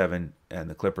number 7 and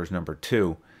the Clippers number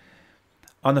 2.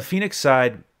 On the Phoenix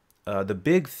side, the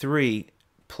big three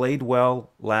played well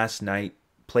last night,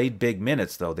 played big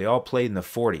minutes though. They all played in the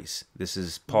 40s. This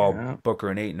is Paul, Booker,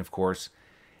 and Ayton, of course.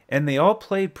 And they all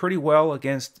played pretty well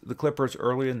against the Clippers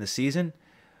earlier in the season.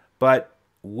 But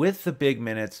with the big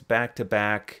minutes,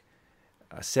 back-to-back,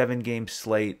 a 7-game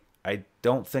slate, I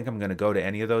don't think I'm going to go to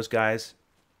any of those guys.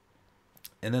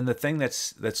 And then the thing that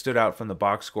stood out from the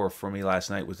box score for me last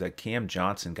night was that Cam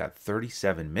Johnson got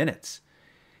 37 minutes.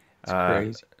 That's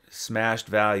crazy. Smashed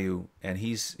value, and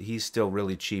he's still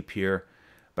really cheap here.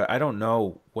 But I don't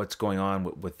know what's going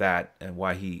on with that and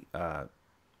why he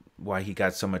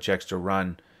got so much extra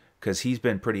run, because he's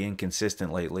been pretty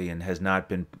inconsistent lately and has not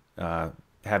been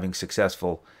having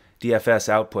successful DFS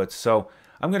outputs. So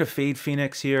I'm going to fade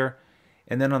Phoenix here.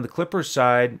 And then on the Clippers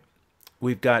side,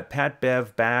 we've got Pat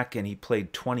Bev back, and he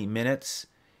played 20 minutes,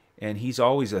 and he's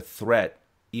always a threat,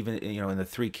 even in the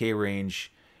 3K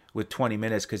range with 20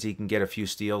 minutes, because he can get a few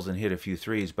steals and hit a few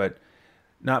threes. But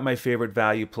not my favorite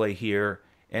value play here.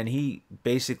 And he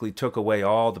basically took away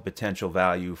all the potential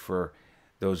value for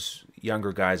those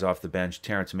younger guys off the bench,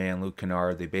 Terrence Mann, Luke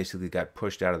Kennard. They basically got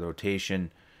pushed out of the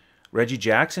rotation. Reggie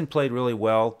Jackson played really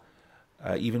well,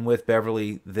 even with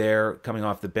Beverly there coming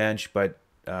off the bench, but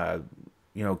kind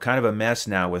of a mess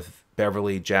now with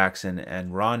Beverly, Jackson,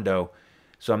 and Rondo.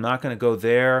 So I'm not going to go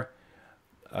there.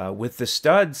 With the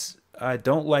studs, I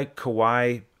don't like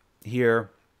Kawhi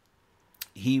here.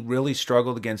 He really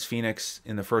struggled against Phoenix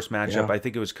in the first matchup. Yeah. I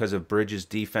think it was because of Bridges'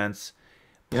 defense.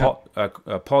 Yeah.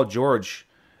 Paul George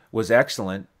was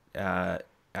excellent.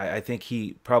 I think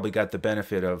he probably got the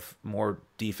benefit of more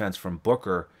defense from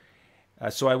Booker.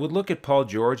 So I would look at Paul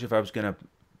George if I was going to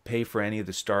pay for any of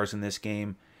the stars in this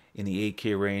game in the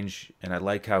 8K range. And I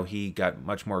like how he got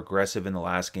much more aggressive in the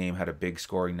last game, had a big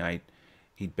scoring night.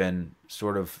 He'd been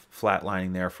sort of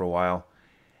flatlining there for a while.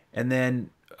 And then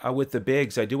with the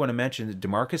bigs, I do want to mention that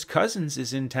DeMarcus Cousins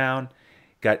is in town,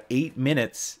 got 8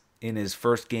 minutes in his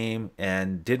first game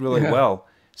and did really well.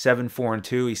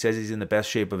 7-4-2. He says he's in the best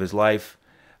shape of his life.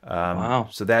 Wow.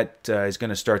 So that is going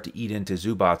to start to eat into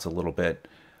Zubats a little bit.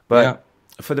 But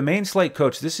for the main slate,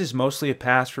 Coach, this is mostly a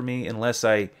pass for me unless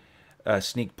I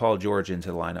sneak Paul George into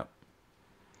the lineup.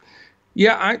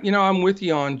 Yeah, I'm with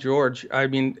you on George. I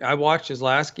mean, I watched his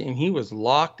last game. He was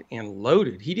locked and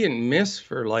loaded. He didn't miss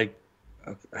for like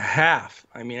a half.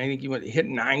 I mean, I think he hit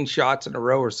 9 shots in a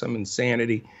row or some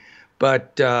insanity.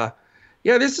 But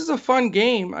this is a fun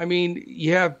game. I mean,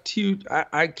 you have two.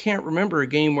 I can't remember a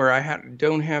game where I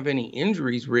don't have any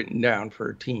injuries written down for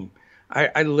a team.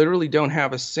 I literally don't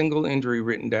have a single injury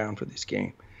written down for this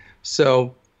game.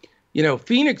 So,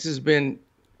 Phoenix has been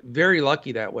very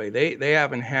lucky that way. They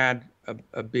haven't had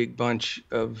a big bunch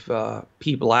of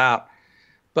people out.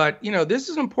 But, this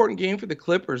is an important game for the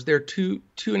Clippers. They're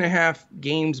 2.5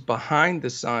 games behind the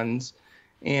Suns.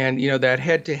 And, that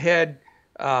head-to-head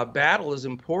battle is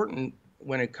important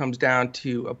when it comes down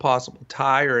to a possible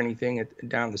tie or anything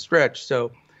down the stretch.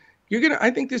 So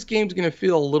I think this game's going to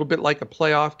feel a little bit like a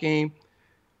playoff game,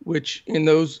 which in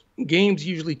those games,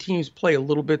 usually teams play a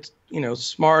little bit,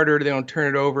 smarter. They don't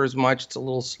turn it over as much. It's a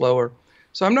little slower.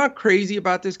 So I'm not crazy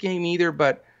about this game either,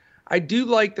 but I do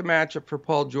like the matchup for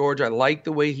Paul George. I like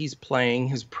the way he's playing.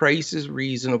 His price is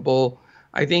reasonable.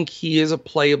 I think he is a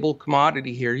playable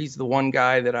commodity here. He's the one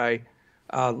guy that I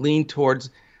lean towards.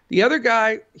 The other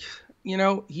guy,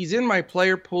 he's in my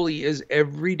player pool. He is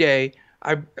every day.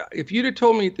 If you'd have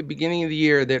told me at the beginning of the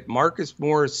year that Marcus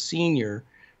Morris Sr.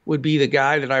 would be the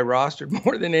guy that I rostered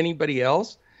more than anybody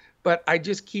else, but I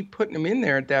just keep putting him in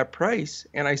there at that price,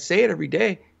 and I say it every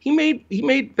day. He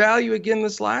made value again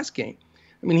this last game.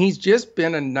 I mean, he's just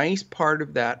been a nice part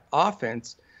of that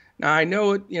offense. Now, I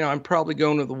know it, I'm probably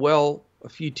going to the well a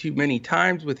few too many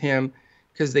times with him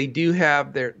because they do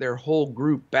have their whole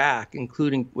group back,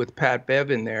 including with Pat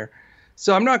Bev in there.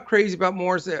 So I'm not crazy about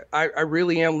Morris. I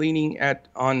really am leaning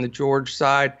on the George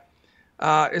side.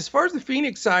 As far as the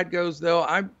Phoenix side goes, though,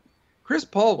 Chris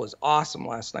Paul was awesome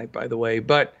last night, by the way,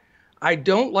 but I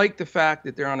don't like the fact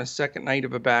that they're on a second night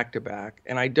of a back-to-back,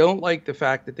 and I don't like the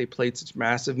fact that they played such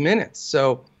massive minutes.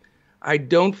 So I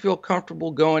don't feel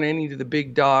comfortable going any of the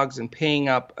big dogs and paying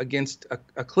up against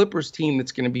a Clippers team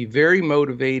that's going to be very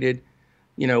motivated,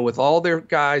 with all their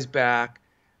guys back.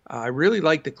 I really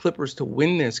like the Clippers to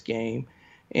win this game.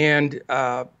 And,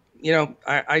 I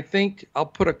think I'll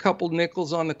put a couple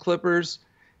nickels on the Clippers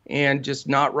and just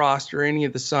not roster any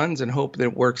of the Suns and hope that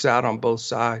it works out on both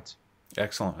sides.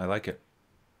 Excellent. I like it.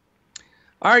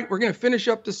 All right, we're going to finish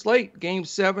up the slate. Game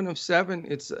 7 of 7.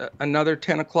 It's another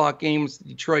 10 o'clock game. It's the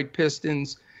Detroit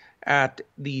Pistons at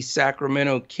the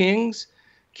Sacramento Kings.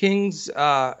 Kings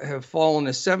have fallen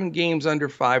to 7 games under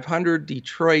 500.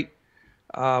 Detroit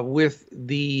with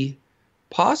the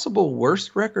possible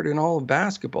worst record in all of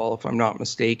basketball, if I'm not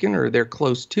mistaken, or they're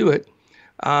close to it.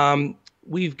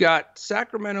 We've got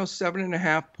Sacramento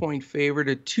 7.5 point favorite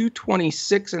at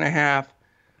 226.5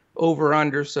 over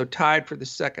under, so tied for the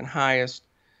second highest.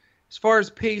 As far as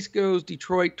pace goes,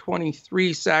 Detroit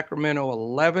 23, Sacramento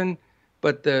 11,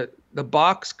 but the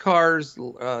boxcars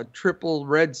triple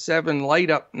red 7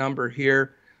 light up number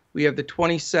here, we have the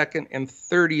 22nd and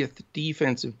 30th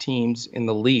defensive teams in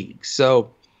the league.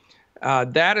 So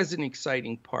that is an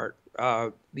exciting part.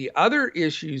 The other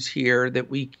issues here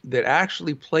that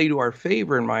actually play to our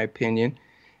favor, in my opinion,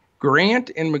 Grant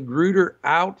and Magruder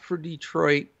out for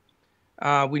Detroit.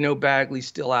 We know Bagley's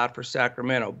still out for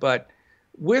Sacramento, but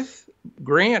with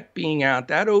Grant being out,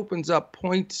 that opens up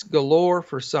points galore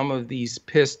for some of these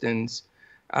Pistons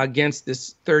against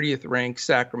this 30th ranked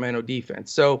Sacramento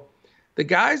defense. So the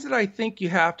guys that I think you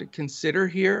have to consider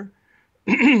here,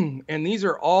 and these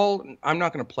are all, I'm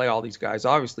not going to play all these guys,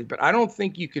 obviously, but I don't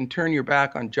think you can turn your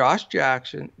back on Josh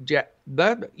Jackson.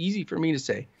 That's easy for me to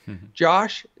say.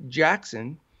 Josh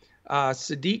Jackson,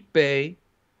 Sadiq Bey,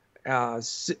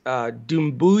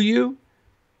 Doumbouya,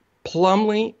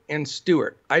 Plumlee, and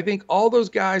Stewart. I think all those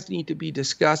guys need to be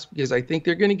discussed because I think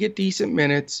they're going to get decent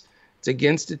minutes. It's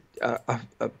against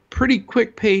a pretty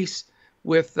quick pace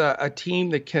with a team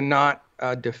that cannot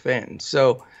defend.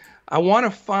 So I want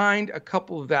to find a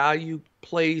couple of value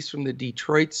plays from the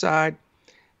Detroit side.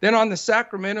 Then on the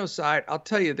Sacramento side, I'll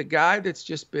tell you, the guy that's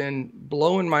just been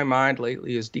blowing my mind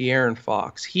lately is De'Aaron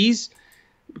Fox. He's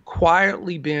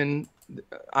quietly been,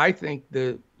 I think,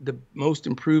 the most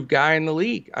improved guy in the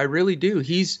league. I really do.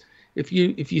 If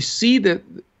you see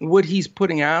what he's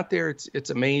putting out there, it's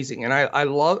amazing. And I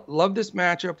love this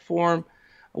matchup for him.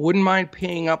 I wouldn't mind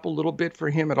paying up a little bit for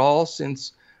him at all,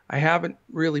 since I haven't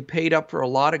really paid up for a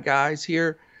lot of guys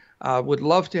here. Would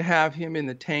love to have him in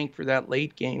the tank for that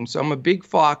late game. So I'm a big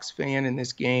Fox fan in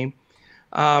this game.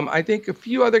 I think a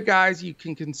few other guys you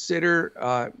can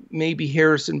consider, maybe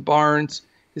Harrison Barnes.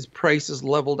 His price is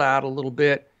leveled out a little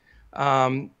bit.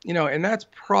 And that's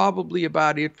probably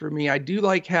about it for me. I do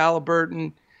like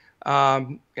Halliburton,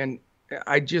 and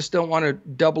I just don't want to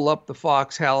double up the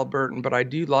Fox Halliburton, but I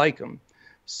do like him.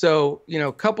 So,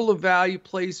 a couple of value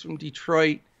plays from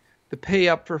Detroit, the pay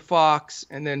up for Fox,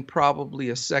 and then probably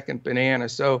a second banana.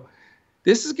 So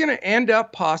this is going to end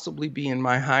up possibly being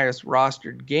my highest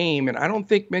rostered game, and I don't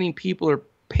think many people are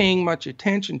paying much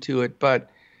attention to it, but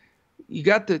you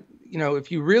got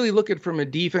if you really look at it from a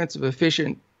defensive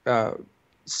efficient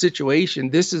situation,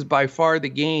 this is by far the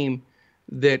game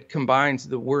that combines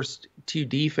the worst two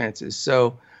defenses.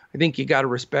 So I think you got to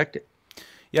respect it.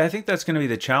 Yeah, I think that's going to be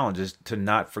the challenge, is to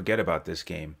not forget about this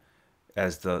game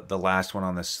as the last one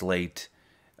on the slate.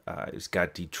 It's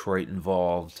got Detroit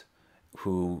involved,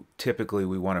 who typically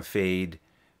we want to fade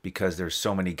because there's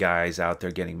so many guys out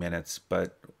there getting minutes.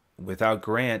 But without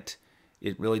Grant,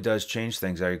 it really does change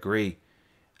things. I agree.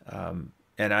 And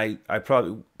I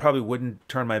probably wouldn't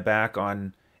turn my back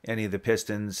on any of the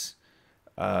Pistons.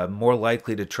 More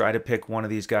likely to try to pick one of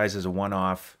these guys as a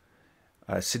one-off.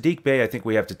 Sadiq Bey, I think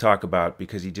we have to talk about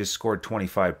because he just scored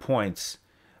 25 points.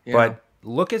 Yeah. But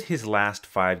look at his last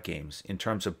 5 games in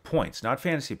terms of points, not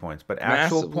fantasy points, but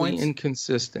actual Massively points.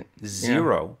 inconsistent.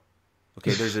 0.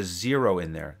 Okay, there's a 0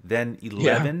 in there. Then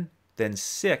 11, then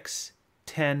 6,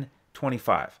 10,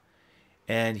 25.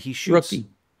 And he shoots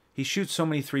so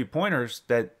many three-pointers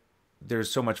that there's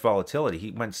so much volatility.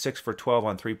 He went 6 for 12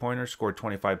 on three-pointers, scored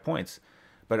 25 points.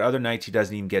 But other nights he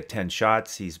doesn't even get 10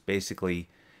 shots. He's basically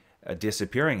a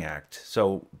disappearing act.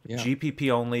 So GPP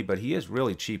only, but he is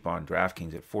really cheap on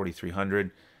DraftKings at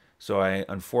 4,300. So I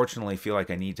unfortunately feel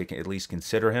like I need to at least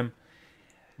consider him.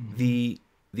 The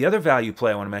other value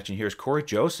play I want to mention here is Corey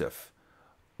Joseph,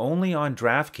 only on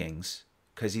DraftKings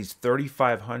because he's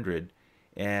 3,500,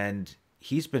 and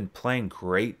he's been playing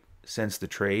great since the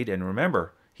trade. And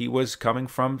remember, he was coming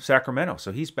from Sacramento,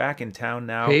 so he's back in town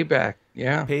now.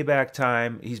 Payback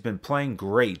time. He's been playing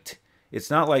great. It's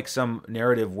not like some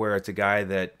narrative where it's a guy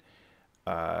that,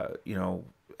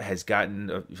 has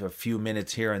gotten a few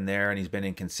minutes here and there and he's been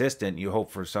inconsistent. You hope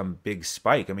for some big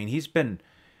spike. I mean, he's been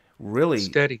really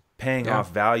steady, paying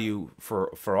off value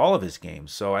for all of his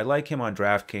games. So I like him on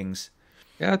DraftKings.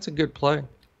 Yeah, it's a good play.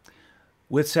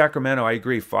 With Sacramento, I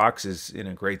agree. Fox is in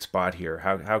a great spot here.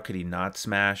 How could he not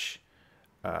smash?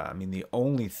 I mean, the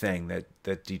only thing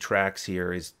that detracts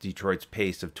here is Detroit's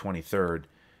pace of 23rd.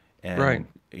 And,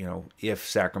 if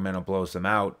Sacramento blows them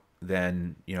out,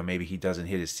 then, maybe he doesn't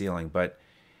hit his ceiling. But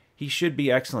he should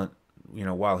be excellent,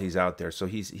 while he's out there. So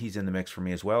he's in the mix for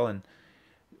me as well. And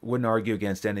wouldn't argue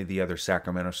against any of the other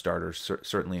Sacramento starters,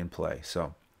 certainly in play.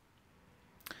 So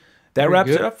that wraps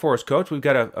it up for us, Coach. We've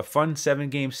got a fun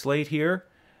 7-game slate here.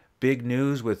 Big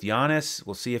news with Giannis.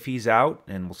 We'll see if he's out,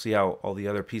 and we'll see how all the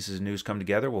other pieces of news come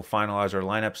together. We'll finalize our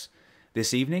lineups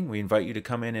this evening. We invite you to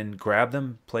come in and grab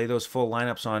them, play those full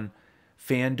lineups on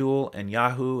FanDuel and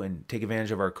Yahoo, and take advantage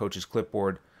of our coach's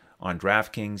clipboard on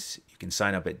DraftKings. You can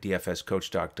sign up at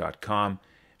dfscoachtalk.com.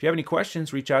 If you have any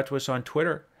questions, reach out to us on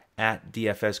Twitter at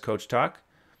dfscoachtalk.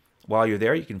 While you're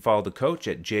there, you can follow the coach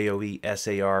at JOESARVADI.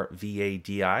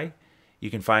 You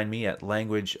can find me at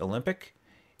Language Olympic.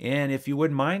 And if you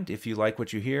wouldn't mind, if you like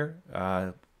what you hear,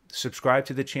 subscribe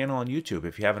to the channel on YouTube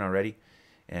if you haven't already,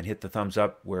 and hit the thumbs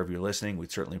up wherever you're listening.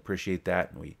 We'd certainly appreciate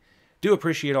that. And we do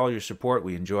appreciate all your support.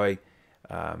 We enjoy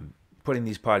putting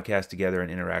these podcasts together and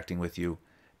interacting with you.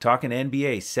 Talking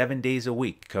NBA 7 days a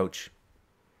week, Coach.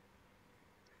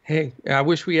 Hey, I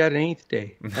wish we had an 8th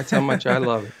day. That's how much I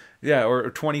love it. Yeah, or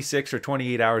 26 or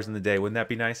 28 hours in the day. Wouldn't that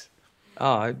be nice?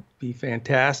 Oh, it'd be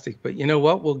fantastic. But you know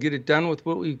what? We'll get it done with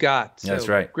what we've got. So that's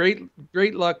right. Great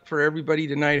luck for everybody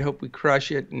tonight. Hope we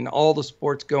crush it and all the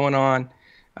sports going on.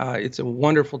 It's a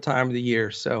wonderful time of the year.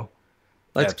 So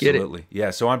let's get it. Absolutely. Yeah.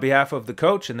 So on behalf of the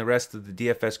coach and the rest of the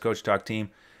DFS Coach Talk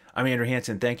team, I'm Andrew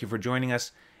Hansen. Thank you for joining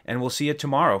us. And we'll see you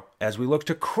tomorrow as we look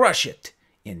to crush it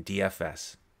in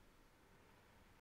DFS.